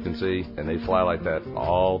far as you can see, and they fly like that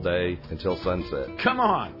all day until sunset. Come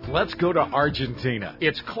on, let's go to Argentina.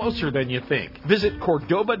 It's closer than you think. Visit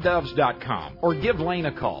CordobaDoves.com or give Lane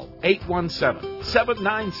a call,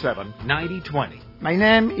 817-797-9020. My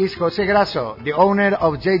name is Jose Grasso, the owner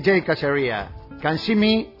of JJ Caceria. Can see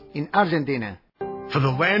me in Argentina. For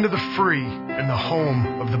the land of the free and the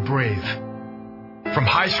home of the brave. From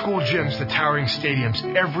high school gyms to towering stadiums,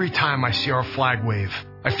 every time I see our flag wave,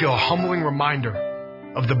 I feel a humbling reminder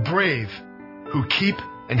of the brave who keep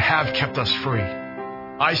and have kept us free.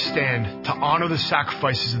 I stand to honor the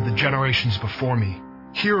sacrifices of the generations before me.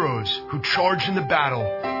 Heroes who charged into battle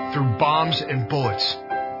through bombs and bullets,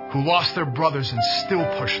 who lost their brothers and still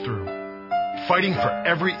pushed through, fighting for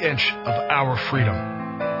every inch of our freedom.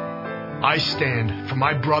 I stand for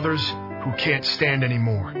my brothers who can't stand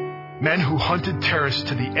anymore. Men who hunted terrorists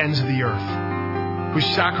to the ends of the earth, who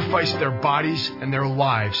sacrificed their bodies and their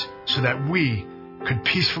lives so that we could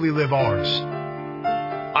peacefully live ours.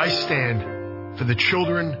 I stand for the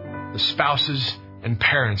children, the spouses, and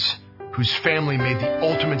parents whose family made the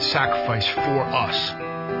ultimate sacrifice for us.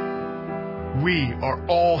 We are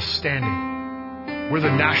all standing. We're the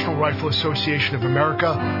National Rifle Association of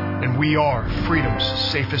America, and we are freedom's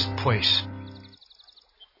safest place.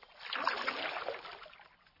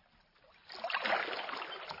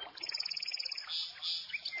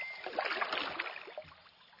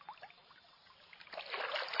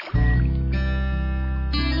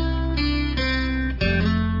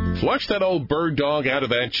 Flush that old bird dog out of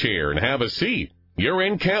that chair and have a seat. You're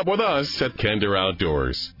in camp with us at Kinder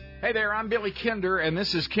Outdoors. Hey there, I'm Billy Kinder, and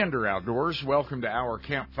this is Kinder Outdoors. Welcome to our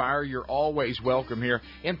campfire. You're always welcome here.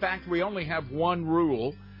 In fact, we only have one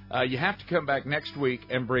rule. You have to come back next week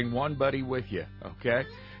and bring one buddy with you, okay?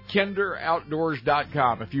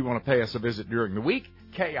 KinderOutdoors.com if you want to pay us a visit during the week.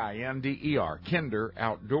 KINDER,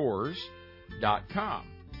 KinderOutdoors.com.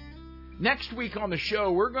 Next week on the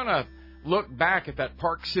show, we're going to look back at that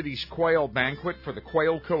Park Cities Quail Banquet for the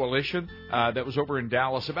Quail Coalition that was over in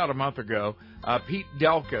Dallas about a month ago. Pete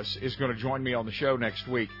Delkus is going to join me on the show next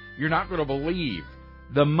week. You're not going to believe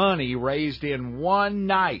the money raised in one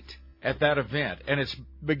night at that event. And it's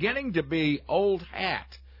beginning to be old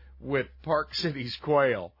hat with Park Cities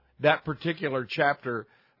Quail. That particular chapter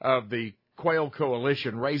of the Quail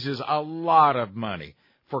Coalition raises a lot of money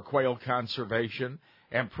for quail conservation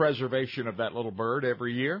and preservation of that little bird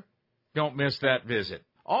every year. Don't miss that visit.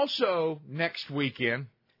 Also, next weekend,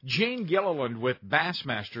 Gene Gilliland with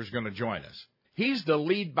Bassmaster is going to join us. He's the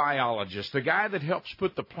lead biologist, the guy that helps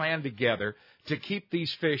put the plan together to keep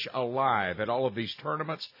these fish alive at all of these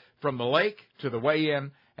tournaments, from the lake to the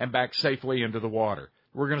weigh-in and back safely into the water.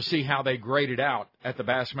 We're going to see how they grade it out at the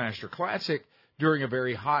Bassmaster Classic during a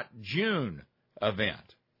very hot June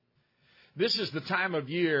event. This is the time of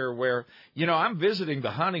year where, I'm visiting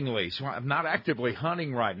the hunting lease. Well, I'm not actively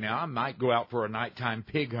hunting right now. I might go out for a nighttime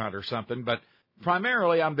pig hunt or something, but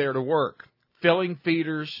primarily I'm there to work, filling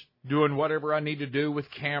feeders, doing whatever I need to do with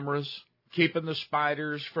cameras, keeping the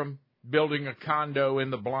spiders from building a condo in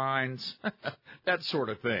the blinds, that sort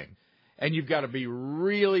of thing. And you've got to be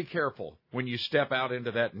really careful when you step out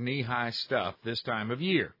into that knee-high stuff this time of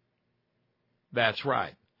year. That's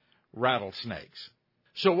right, rattlesnakes.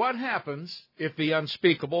 So what happens if the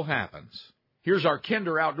unspeakable happens? Here's our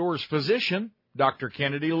Kinder Outdoors physician, Dr.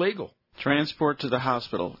 Kennedy Legal. Transport to the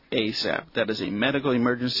hospital ASAP. That is a medical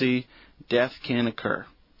emergency. Death can occur.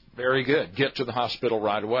 Very good. Get to the hospital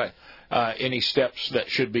right away. Any steps that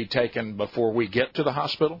should be taken before we get to the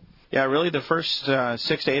hospital? Yeah, really the first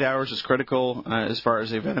 6 to 8 hours is critical as far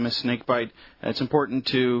as a venomous snake bite. It's important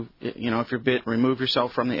to, if you're bit, remove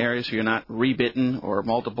yourself from the area so you're not rebitten or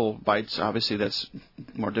multiple bites. Obviously, that's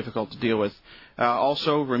more difficult to deal with.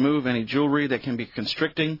 Also, remove any jewelry that can be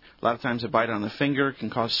constricting. A lot of times a bite on the finger can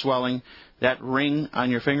cause swelling. That ring on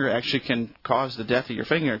your finger actually can cause the death of your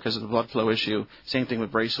finger because of the blood flow issue. Same thing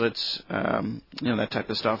with bracelets, that type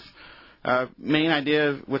of stuff. Main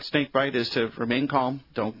idea with snake bite is to remain calm.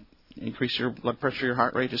 Don't increase your blood pressure, your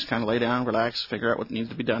heart rate. Just kind of lay down, relax, figure out what needs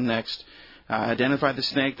to be done next. Identify the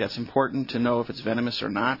snake. That's important to know if it's venomous or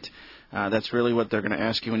not. That's really what they're going to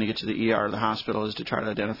ask you when you get to the ER or the hospital, is to try to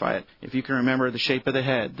identify it. If you can remember the shape of the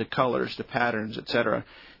head, the colors, the patterns, etc.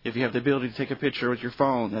 If you have the ability to take a picture with your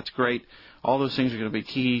phone, that's great. All those things are going to be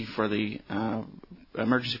key for the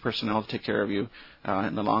emergency personnel to take care of you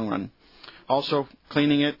in the long run. Also,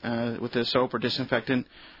 cleaning it with the soap or disinfectant.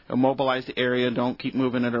 Immobilize the area. Don't keep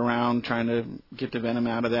moving it around, trying to get the venom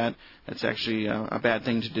out of that. That's actually a bad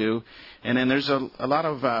thing to do. And then there's a lot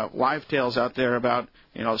of wives' tales out there about,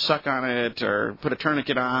 suck on it or put a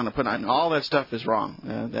tourniquet on or put on. All that stuff is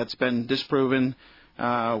wrong. That's been disproven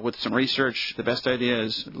with some research. The best idea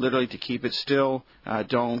is literally to keep it still.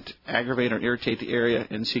 Don't aggravate or irritate the area,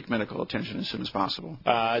 and seek medical attention as soon as possible.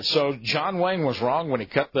 So John Wayne was wrong when he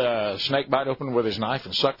cut the snake bite open with his knife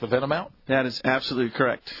and sucked the venom out? That is absolutely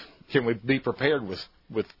correct. Can we be prepared with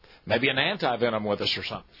maybe an anti-venom with us or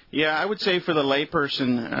something? Yeah, I would say for the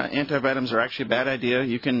layperson, antivenoms are actually a bad idea.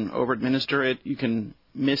 You can over-administer it. You can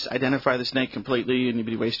misidentify the snake completely, and you'd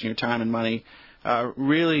be wasting your time and money.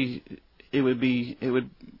 Really, it would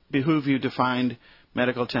behoove you to find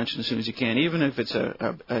medical attention as soon as you can, even if it's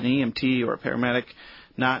an EMT or a paramedic,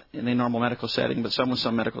 not in a normal medical setting, but someone with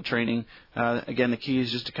some medical training. Again, the key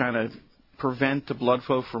is just to kind of prevent the blood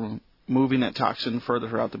flow from moving that toxin further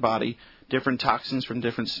throughout the body. Different toxins from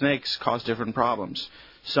different snakes cause different problems.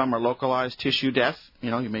 Some are localized tissue death.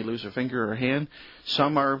 You may lose a finger or a hand.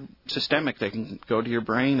 Some are systemic. They can go to your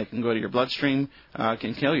brain. They can go to your bloodstream.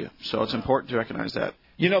 Can kill you. So it's important to recognize that.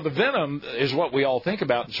 The venom is what we all think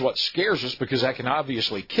about. It's what scares us because that can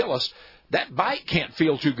obviously kill us. That bite can't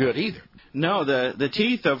feel too good either. No, the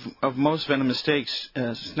teeth of most venomous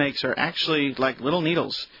snakes are actually like little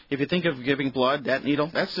needles. If you think of giving blood, that needle,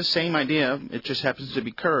 that's the same idea. It just happens to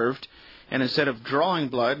be curved. And instead of drawing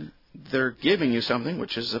blood, they're giving you something,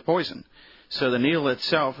 which is a poison. So the needle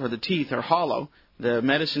itself, or the teeth, are hollow. The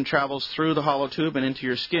medicine travels through the hollow tube and into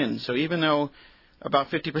your skin. So even though about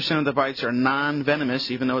 50% of the bites are non-venomous,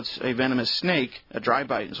 even though it's a venomous snake, a dry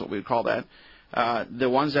bite is what we would call that, the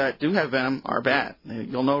ones that do have venom are bad.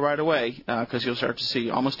 You'll know right away because you'll start to see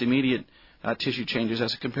almost immediate tissue changes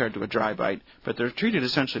as compared to a dry bite. But they're treated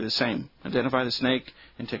essentially the same. Identify the snake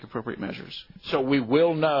and take appropriate measures. So we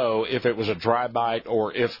will know if it was a dry bite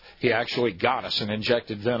or if he actually got us and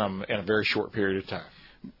injected venom in a very short period of time.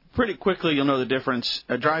 Pretty quickly, you'll know the difference.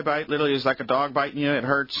 A dry bite literally is like a dog biting you. It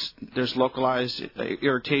hurts. There's localized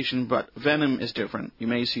irritation, but venom is different. You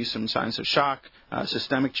may see some signs of shock,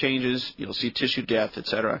 systemic changes. You'll see tissue death,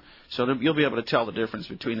 etc. So you'll be able to tell the difference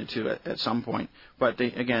between the two at some point. But,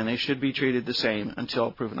 they should be treated the same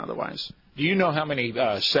until proven otherwise. Do you know how many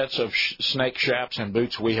sets of snake chaps and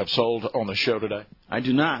boots we have sold on the show today? I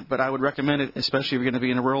do not, but I would recommend it, especially if you're going to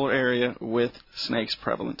be in a rural area with snakes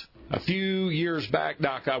prevalent. A few years back,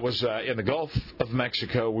 Doc, I was in the Gulf of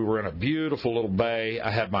Mexico. We were in a beautiful little bay.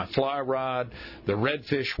 I had my fly rod. The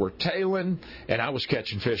redfish were tailing, and I was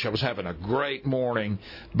catching fish. I was having a great morning.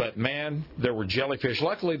 But, man, there were jellyfish.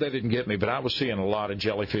 Luckily, they didn't get me, but I was seeing a lot of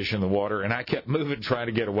jellyfish in the water, and I kept moving, trying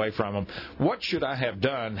to get away from them. What should I have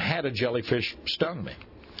done had a jellyfish stung me?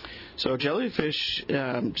 So jellyfish,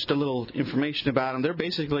 just a little information about them. They're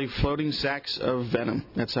basically floating sacs of venom.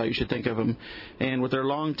 That's how you should think of them. And with their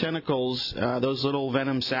long tentacles, those little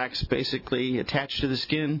venom sacs basically attach to the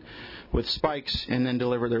skin with spikes and then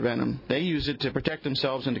deliver their venom. They use it to protect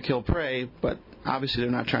themselves and to kill prey, but obviously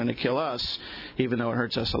they're not trying to kill us, even though it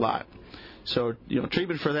hurts us a lot. So,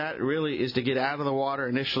 treatment for that really is to get out of the water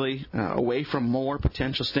initially, away from more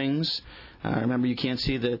potential stings. Remember, you can't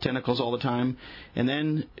see the tentacles all the time. And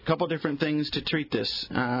then a couple different things to treat this.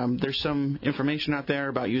 There's some information out there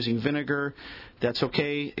about using vinegar. That's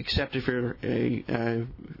okay, except if you're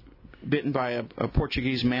bitten by a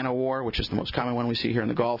Portuguese man-o'-war, which is the most common one we see here in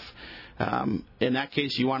the Gulf. In that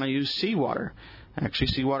case, you want to use seawater. Actually,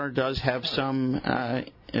 seawater does have some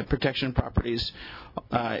protection properties.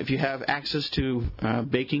 If you have access to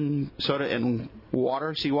baking soda and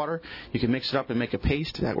seawater, you can mix it up and make a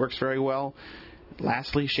paste. That works very well.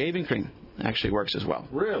 Lastly, shaving cream actually works as well.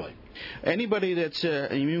 Really? Anybody that's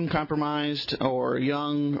immune compromised or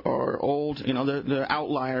young or old, the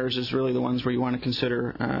outliers is really the ones where you want to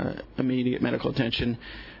consider immediate medical attention.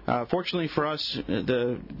 Fortunately for us,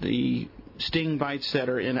 the sting bites that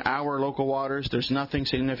are in our local waters. There's nothing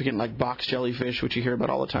significant like box jellyfish, which you hear about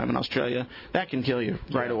all the time in Australia. That can kill you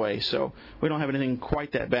right away. So we don't have anything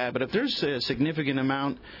quite that bad. But if there's a significant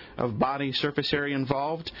amount of body surface area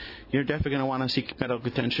involved, you're definitely going to want to seek medical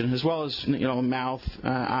attention, as well as mouth,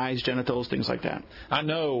 eyes, genitals, things like that. I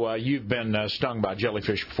know you've been stung by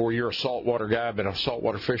jellyfish before. You're a saltwater guy, been a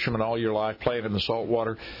saltwater fisherman all your life, playing in the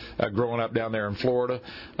saltwater, growing up down there in Florida,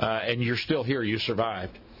 and you're still here. You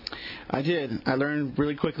survived. I did. I learned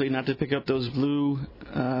really quickly not to pick up those blue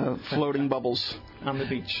floating bubbles on the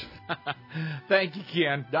beach. Thank you,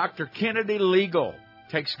 Ken. Dr. Kennedy Legal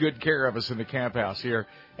takes good care of us in the camp house here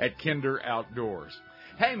at Kinder Outdoors.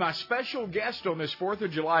 Hey, my special guest on this 4th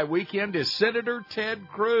of July weekend is Senator Ted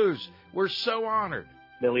Cruz. We're so honored.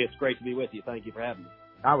 Billy, it's great to be with you. Thank you for having me.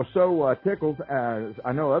 I was so tickled,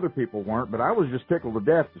 I know other people weren't, but I was just tickled to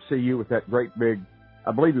death to see you with that great big,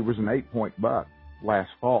 I believe it was an 8-point buck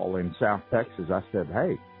last fall in South Texas. I said,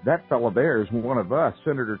 hey, that fella there is one of us,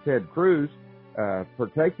 Senator Ted Cruz,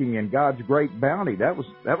 partaking in God's great bounty. That was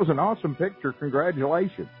an awesome picture.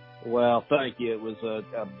 Congratulations. Well, thank you. It was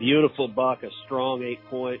a beautiful buck, a strong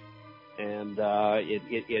 8-point, and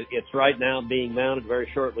it's right now being mounted. Very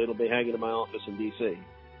shortly it'll be hanging in my office in D.C.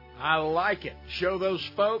 I like it. Show those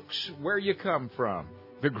folks where you come from,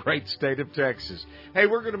 the great state of Texas. Hey,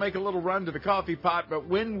 we're going to make a little run to the coffee pot, but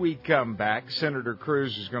when we come back, Senator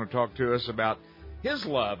Cruz is going to talk to us about his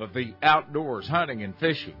love of the outdoors, hunting and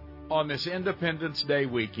fishing, on this Independence Day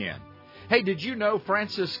weekend. Hey, did you know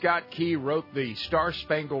Francis Scott Key wrote the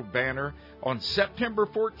Star-Spangled Banner on September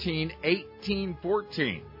 14,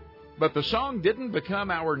 1814? But the song didn't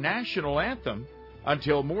become our national anthem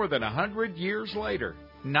until more than 100 years later,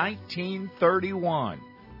 1931.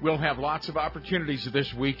 We'll have lots of opportunities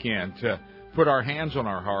this weekend to put our hands on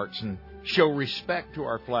our hearts and show respect to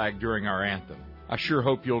our flag during our anthem. I sure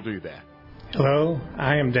hope you'll do that. Hello,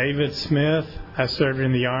 I am David Smith. I served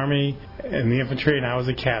in the Army, in the infantry, and I was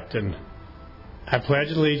a captain. I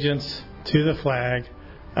pledge allegiance to the flag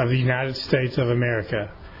of the United States of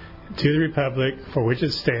America, to the republic for which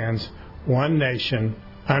it stands, one nation,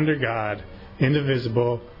 under God,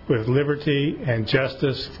 indivisible, with liberty and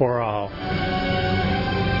justice for all.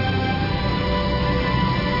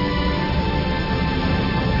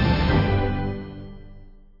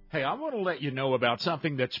 Hey, I want to let you know about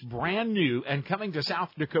something that's brand new and coming to South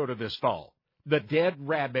Dakota this fall, the Dead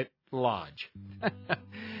Rabbit Lodge.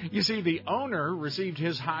 You see, the owner received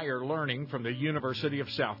his higher learning from the University of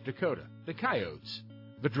South Dakota, the Coyotes.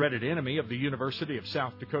 The dreaded enemy of the University of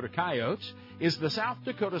South Dakota Coyotes is the South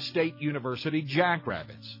Dakota State University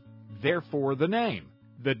Jackrabbits. Therefore, the name,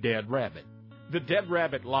 the Dead Rabbit. The Dead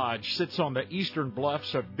Rabbit Lodge sits on the eastern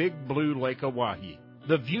bluffs of Big Blue Lake Oahe.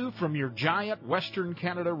 The view from your giant Western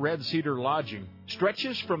Canada Red Cedar lodging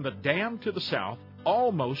stretches from the dam to the south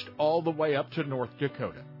almost all the way up to North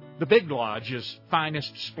Dakota. The Big Lodge is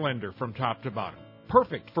finest splendor from top to bottom,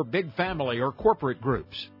 perfect for big family or corporate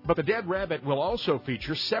groups. But the Dead Rabbit will also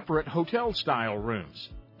feature separate hotel-style rooms,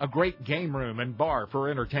 a great game room and bar for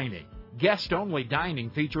entertaining, guest-only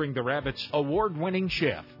dining featuring the Rabbit's award-winning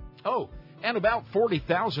chef. Oh, and about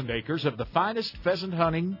 40,000 acres of the finest pheasant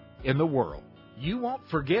hunting in the world. You won't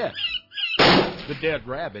forget the Dead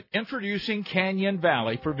Rabbit, introducing Canyon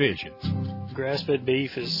Valley Provisions. Grass-fed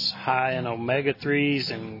beef is high in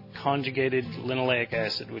omega-3s and conjugated linoleic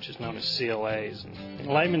acid, which is known as CLAs. In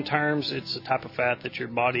layman terms, it's a type of fat that your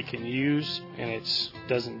body can use, and it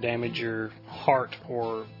doesn't damage your heart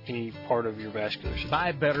or any part of your vascular system.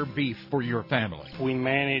 Buy better beef for your family. We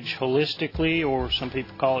manage holistically, or some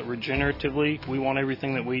people call it regeneratively. We want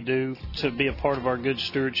everything that we do to be a part of our good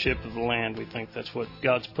stewardship of the land. We think that's what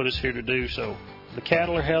God's put us here to do, so the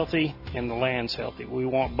cattle are healthy and the land's healthy. We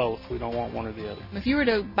want both. We don't want one or the other. If you were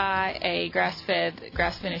to buy a grass-fed,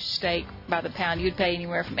 grass-finished steak by the pound, you'd pay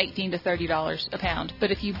anywhere from $18 to $30 a pound.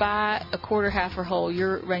 But if you buy a quarter, half, or whole,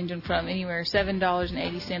 you're ranging from anywhere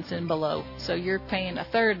 $7.80 and below. So you're paying a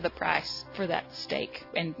third of the price for that steak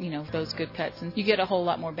and, those good cuts. And you get a whole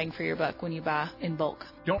lot more bang for your buck when you buy in bulk.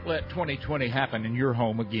 Don't let 2020 happen in your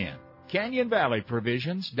home again.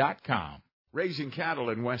 CanyonValleyProvisions.com. Raising cattle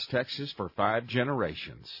in West Texas for 5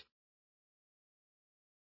 generations.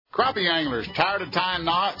 Crappie anglers, tired of tying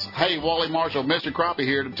knots? Hey, Wally Marshall, Mr. Crappie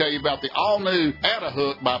here to tell you about the all-new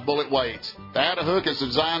Atta-Hook by Bullet Weights. The Atta-Hook is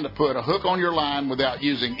designed to put a hook on your line without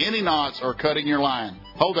using any knots or cutting your line.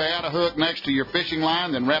 Hold the Atta-Hook next to your fishing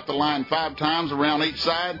line, then wrap the line 5 times around each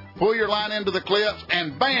side. Pull your line into the clips,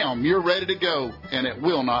 and bam, you're ready to go, and it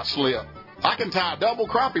will not slip. I can tie a double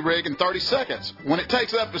crappie rig in 30 seconds when it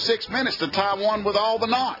takes up to 6 minutes to tie one with all the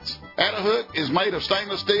knots. Atta-Hook is made of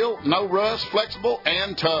stainless steel, no rust, flexible,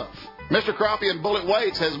 and tough. Mr. Crappie and Bullet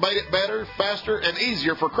Weights has made it better, faster, and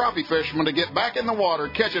easier for crappie fishermen to get back in the water,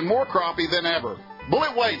 catching more crappie than ever.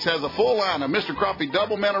 Bullet Weights has a full line of Mr. Crappie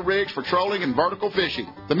double minnow rigs for trolling and vertical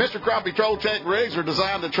fishing. The Mr. Crappie Troll Tech rigs are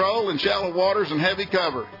designed to troll in shallow waters and heavy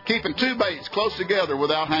cover, keeping two baits close together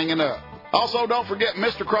without hanging up. Also, don't forget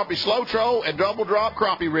Mr. Crappie Slow Troll and Double Drop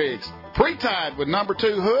Crappie rigs, pre-tied with number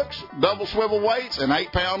 2 hooks, double swivel weights, and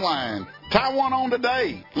 8-pound line. Tie one on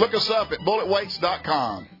today. Look us up at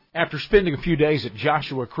bulletweights.com. After spending a few days at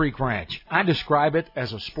Joshua Creek Ranch, I describe it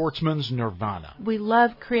as a sportsman's nirvana. We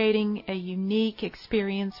love creating a unique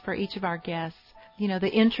experience for each of our guests. You know,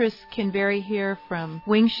 the interests can vary here from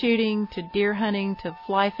wing shooting to deer hunting to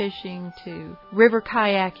fly fishing to river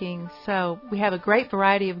kayaking. So we have a great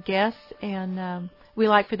variety of guests, and we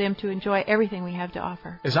like for them to enjoy everything we have to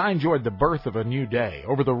offer. As I enjoyed the birth of a new day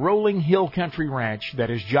over the rolling hill country ranch that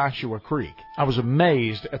is Joshua Creek, I was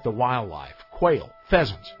amazed at the wildlife. Quail,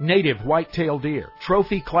 pheasants, native white-tailed deer,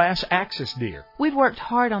 trophy class axis deer. We've worked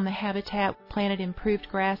hard on the habitat, planted improved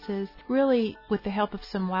grasses, really with the help of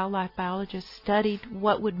some wildlife biologists studied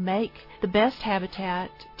what would make the best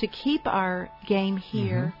habitat to keep our game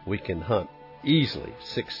here. We can hunt easily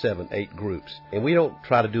 6, 7, 8 groups. And we don't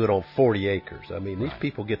try to do it on 40 acres. I mean, these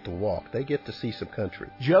people get to walk. They get to see some country.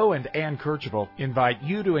 Joe and Ann Kercheval invite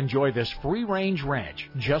you to enjoy this free-range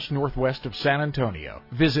ranch just northwest of San Antonio.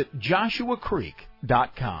 Visit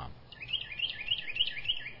joshuacreek.com.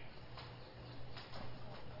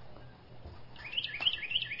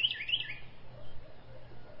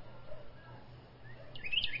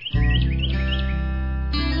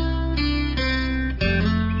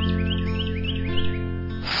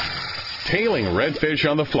 Tailing redfish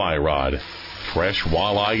on the fly rod, fresh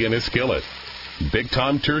walleye in a skillet,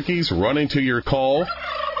 big-time turkeys running to your call,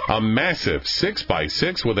 a massive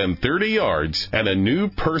 6x6 within 30 yards, and a new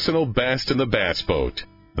personal best in the bass boat.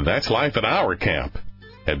 That's life at our camp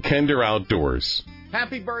at Kinder Outdoors.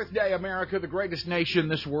 Happy birthday, America, the greatest nation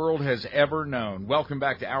this world has ever known. Welcome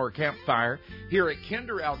back to our campfire here at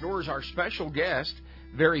Kinder Outdoors. Our special guest,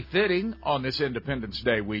 very fitting on this Independence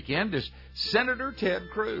Day weekend, is Senator Ted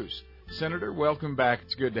Cruz. Senator, welcome back.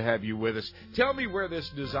 It's good to have you with us. Tell me where this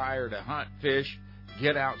desire to hunt, fish,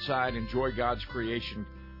 get outside, enjoy God's creation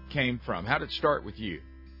came from. How did it start with you?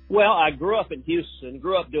 Well, I grew up in Houston,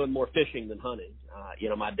 grew up doing more fishing than hunting.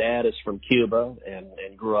 My dad is from Cuba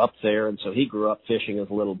and grew up there, and so he grew up fishing as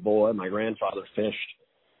a little boy. My grandfather fished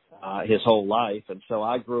his whole life, and so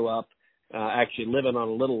I grew up actually living on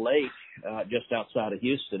a little lake just outside of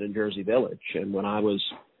Houston in Jersey Village. And when I was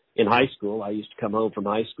in high school, I used to come home from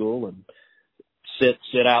high school and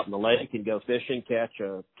sit out in the lake and go fishing, catch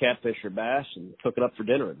a catfish or bass, and cook it up for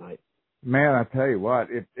dinner at night. Man, I tell you what,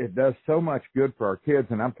 it does so much good for our kids.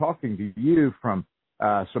 And I'm talking to you from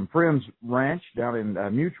some friends' ranch down in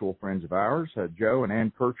mutual friends of ours, Joe and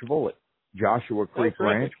Ann Kercheval at Joshua Creek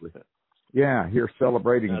Ranch. Here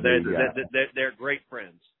celebrating. They're great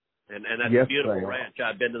friends, and that's yes, a beautiful ranch.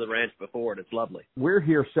 I've been to the ranch before, and it's lovely. We're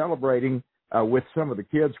here celebrating with some of the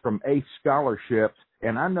kids from ACE scholarships,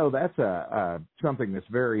 and I know that's something that's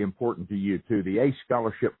very important to you too, the ACE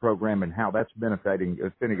scholarship program and how that's benefiting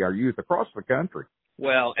our youth across the country.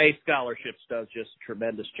 Well, ACE Scholarships does just a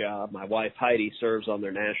tremendous job. My wife Heidi serves on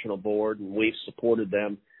their national board, and we've supported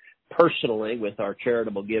them personally with our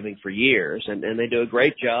charitable giving for years, and they do a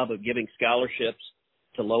great job of giving scholarships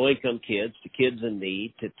to low-income kids, to kids in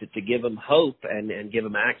need, to give them hope and give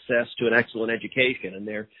them access to an excellent education. And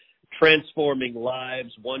they're transforming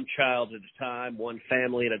lives one child at a time, one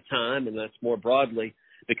family at a time, and that's more broadly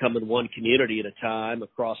becoming one community at a time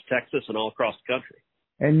across Texas and all across the country.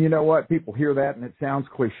 And you know what? People hear that and it sounds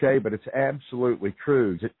cliche, but it's absolutely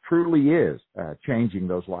true. It truly is changing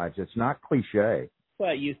those lives. It's not cliche.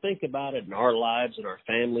 Well, you think about it in our lives and our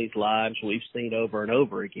families' lives, we've seen over and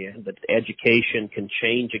over again that education can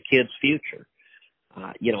change a kid's future.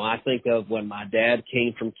 I think of when my dad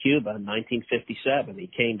came from Cuba in 1957. He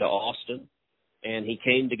came to Austin, and he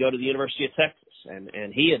came to go to the University of Texas.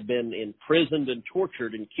 And he had been imprisoned and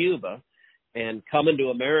tortured in Cuba, and coming to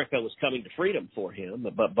America was coming to freedom for him.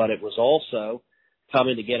 But it was also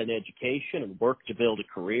coming to get an education and work to build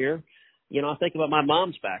a career. I think about my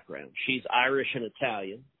mom's background. She's Irish and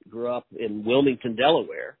Italian, grew up in Wilmington,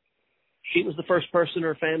 Delaware. She was the first person in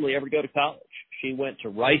her family ever to go to college. She went to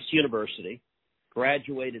Rice University,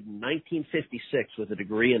 graduated in 1956 with a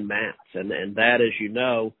degree in math. And that, as you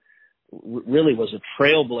know, really was a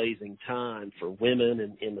trailblazing time for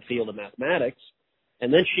women in the field of mathematics.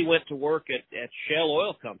 And then she went to work at Shell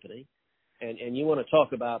Oil Company. And you want to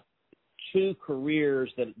talk about two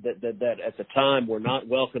careers that at the time were not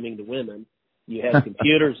welcoming to women. You had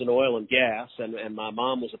computers and oil and gas, and my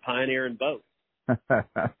mom was a pioneer in both.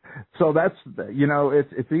 So that's,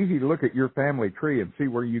 it's easy to look at your family tree and see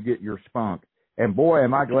where you get your spunk. And boy,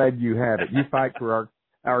 am I glad you have it. You fight for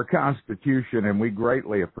our Constitution, and we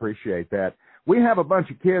greatly appreciate that. We have a bunch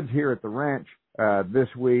of kids here at the ranch this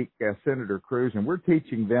week, Senator Cruz, and we're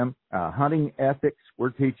teaching them hunting ethics. We're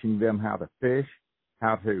teaching them how to fish,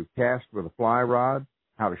 how to cast with a fly rod,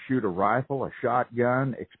 how to shoot a rifle, a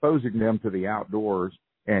shotgun, exposing them to the outdoors.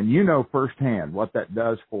 And you know firsthand what that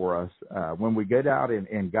does for us when we get out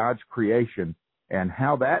in God's creation and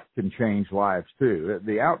how that can change lives too.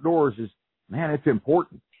 The outdoors is, man, it's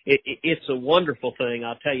important. It's a wonderful thing.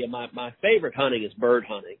 I'll tell you, my favorite hunting is bird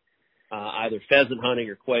hunting, either pheasant hunting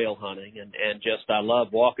or quail hunting. And just, I love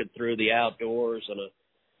walking through the outdoors on a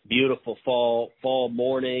beautiful fall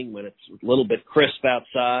morning when it's a little bit crisp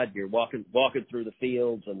outside. You're walking through the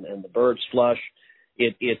fields and the birds flush.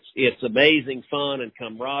 It's amazing fun and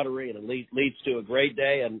camaraderie, and it leads to a great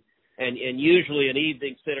day and usually an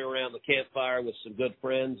evening sitting around the campfire with some good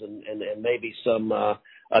friends and maybe some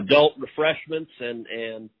adult refreshments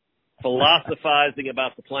and philosophizing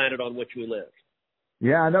about the planet on which we live.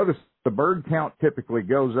 Yeah, I noticed the bird count typically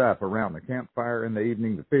goes up around the campfire in the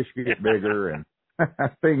evening. The fish get bigger and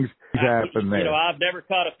things happen there. I've never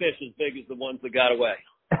caught a fish as big as the ones that got away.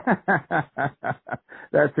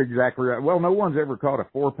 That's exactly right. Well, no one's ever caught a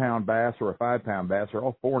 4-pound bass or a 5-pound bass. They're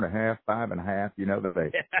all 4.5, 5.5.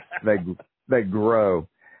 That they grow.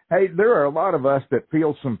 Hey, there are a lot of us that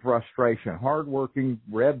feel some frustration. Hardworking,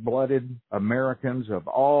 red-blooded Americans of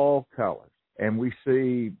all colors, and we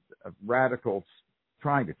see radicals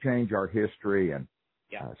trying to change our history and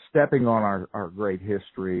stepping on our great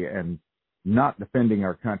history and not defending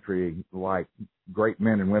our country like great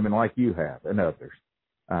men and women like you have and others.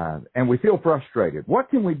 And we feel frustrated. What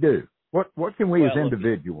can we do? What can we as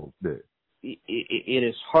individuals do? It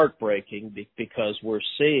is heartbreaking because we're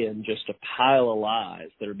seeing just a pile of lies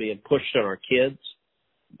that are being pushed on our kids.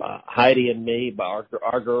 Heidi and me,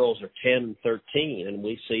 our girls are 10 and 13, and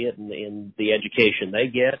we see it in the education they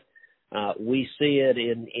get. We see it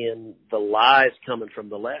in the lies coming from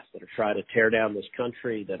the left that are trying to tear down this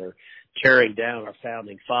country, that are tearing down our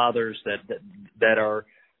founding fathers, that are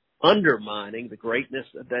undermining the greatness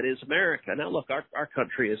that is America. Now, look, our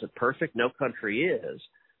country isn't perfect. No country is.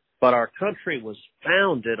 But our country was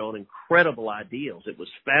founded on incredible ideals. It was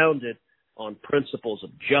founded on principles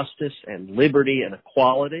of justice and liberty and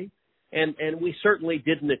equality. And we certainly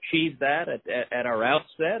didn't achieve that at our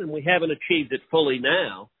outset, and we haven't achieved it fully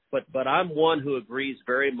now. But I'm one who agrees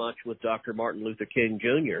very much with Dr. Martin Luther King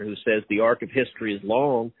Jr., who says the arc of history is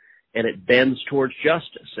long and it bends towards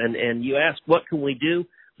justice. And you ask, what can we do?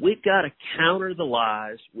 We've got to counter the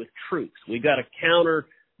lies with truth. We've got to counter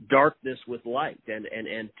darkness with light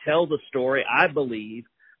and tell the story. I believe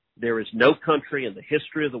there is no country in the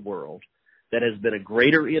history of the world that has been a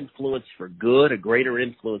greater influence for good, a greater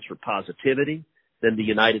influence for positivity than the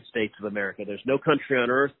United States of America. There's no country on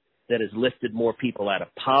earth that has lifted more people out of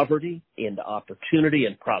poverty into opportunity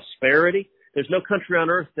and prosperity. There's no country on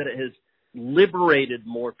earth that has liberated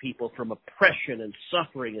more people from oppression and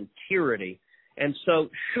suffering and tyranny. And so,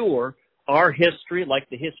 sure, our history, like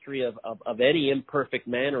the history of any imperfect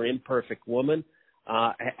man or imperfect woman,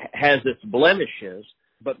 has its blemishes,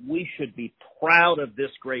 but we should be proud of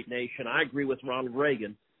this great nation. I agree with Ronald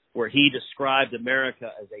Reagan, where he described America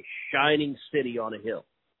as a shining city on a hill.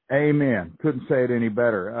 Amen. Couldn't say it any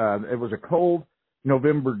better. It was a cold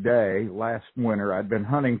November day last winter. I'd been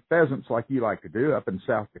hunting pheasants like you like to do up in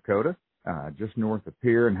South Dakota, just north of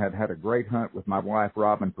here, and had a great hunt with my wife,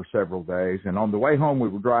 Robin, for several days. And on the way home, we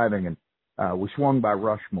were driving, and we swung by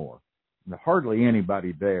Rushmore. Hardly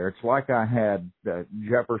anybody there. It's like I had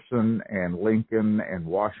Jefferson and Lincoln and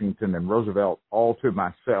Washington and Roosevelt all to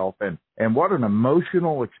myself. And what an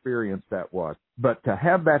emotional experience that was. But to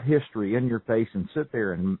have that history in your face and sit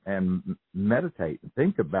there and meditate and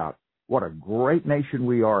think about what a great nation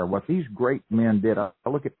we are, what these great men did. I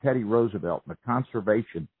look at Teddy Roosevelt and the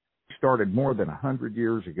conservation started more than 100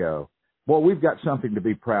 years ago. Boy, we've got something to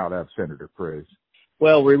be proud of, Senator Cruz.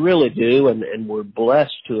 Well, we really do, and we're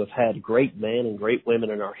blessed to have had great men and great women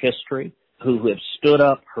in our history who have stood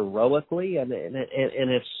up heroically and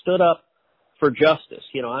have stood up for justice.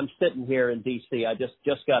 You know, I'm sitting here in D.C. I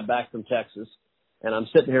just got back from Texas, and I'm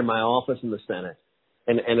sitting here in my office in the Senate.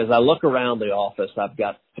 And as I look around the office, I've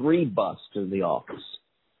got 3 busts in the office.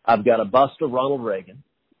 I've got a bust of Ronald Reagan,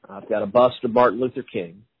 I've got a bust of Martin Luther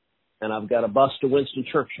King, and I've got a bust of Winston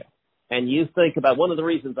Churchill. And you think about one of the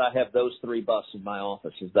reasons I have those 3 busts in my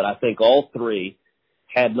office is that I think all 3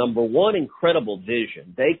 had, number one, incredible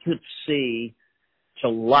vision. They could see to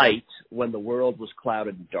light when the world was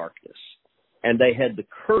clouded in darkness. And they had the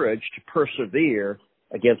courage to persevere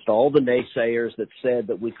against all the naysayers that said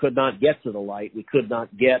that we could not get to the light, we could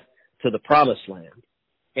not get to the promised land.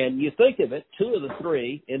 And you think of it, 2 of the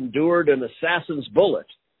 3 endured an assassin's bullet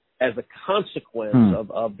as a consequence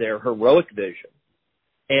of their heroic vision.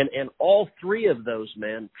 And all 3 of those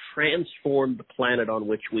men transformed the planet on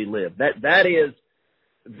which we live.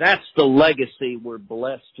 That's the legacy we're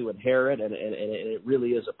blessed to inherit, and it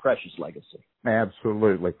really is a precious legacy.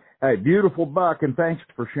 Absolutely. Hey, beautiful Buck, and thanks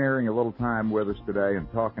for sharing a little time with us today and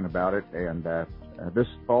talking about it. And this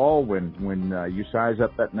fall, when you size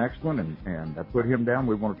up that next one and put him down,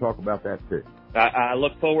 we want to talk about that too. I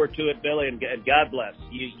look forward to it, Billy, and God bless.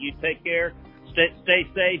 You take care, stay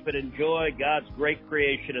safe, and enjoy God's great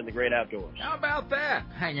creation in the great outdoors. How about that?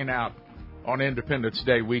 Hanging out on Independence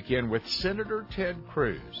Day weekend with Senator Ted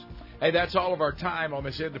Cruz. Hey, that's all of our time on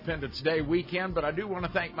this Independence Day weekend, but I do want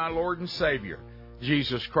to thank my Lord and Savior,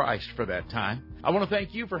 Jesus Christ, for that time. I want to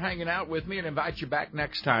thank you for hanging out with me and invite you back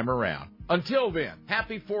next time around. Until then,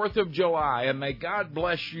 happy 4th of July, and may God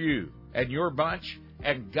bless you and your bunch,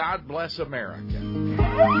 and God bless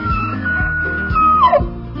America.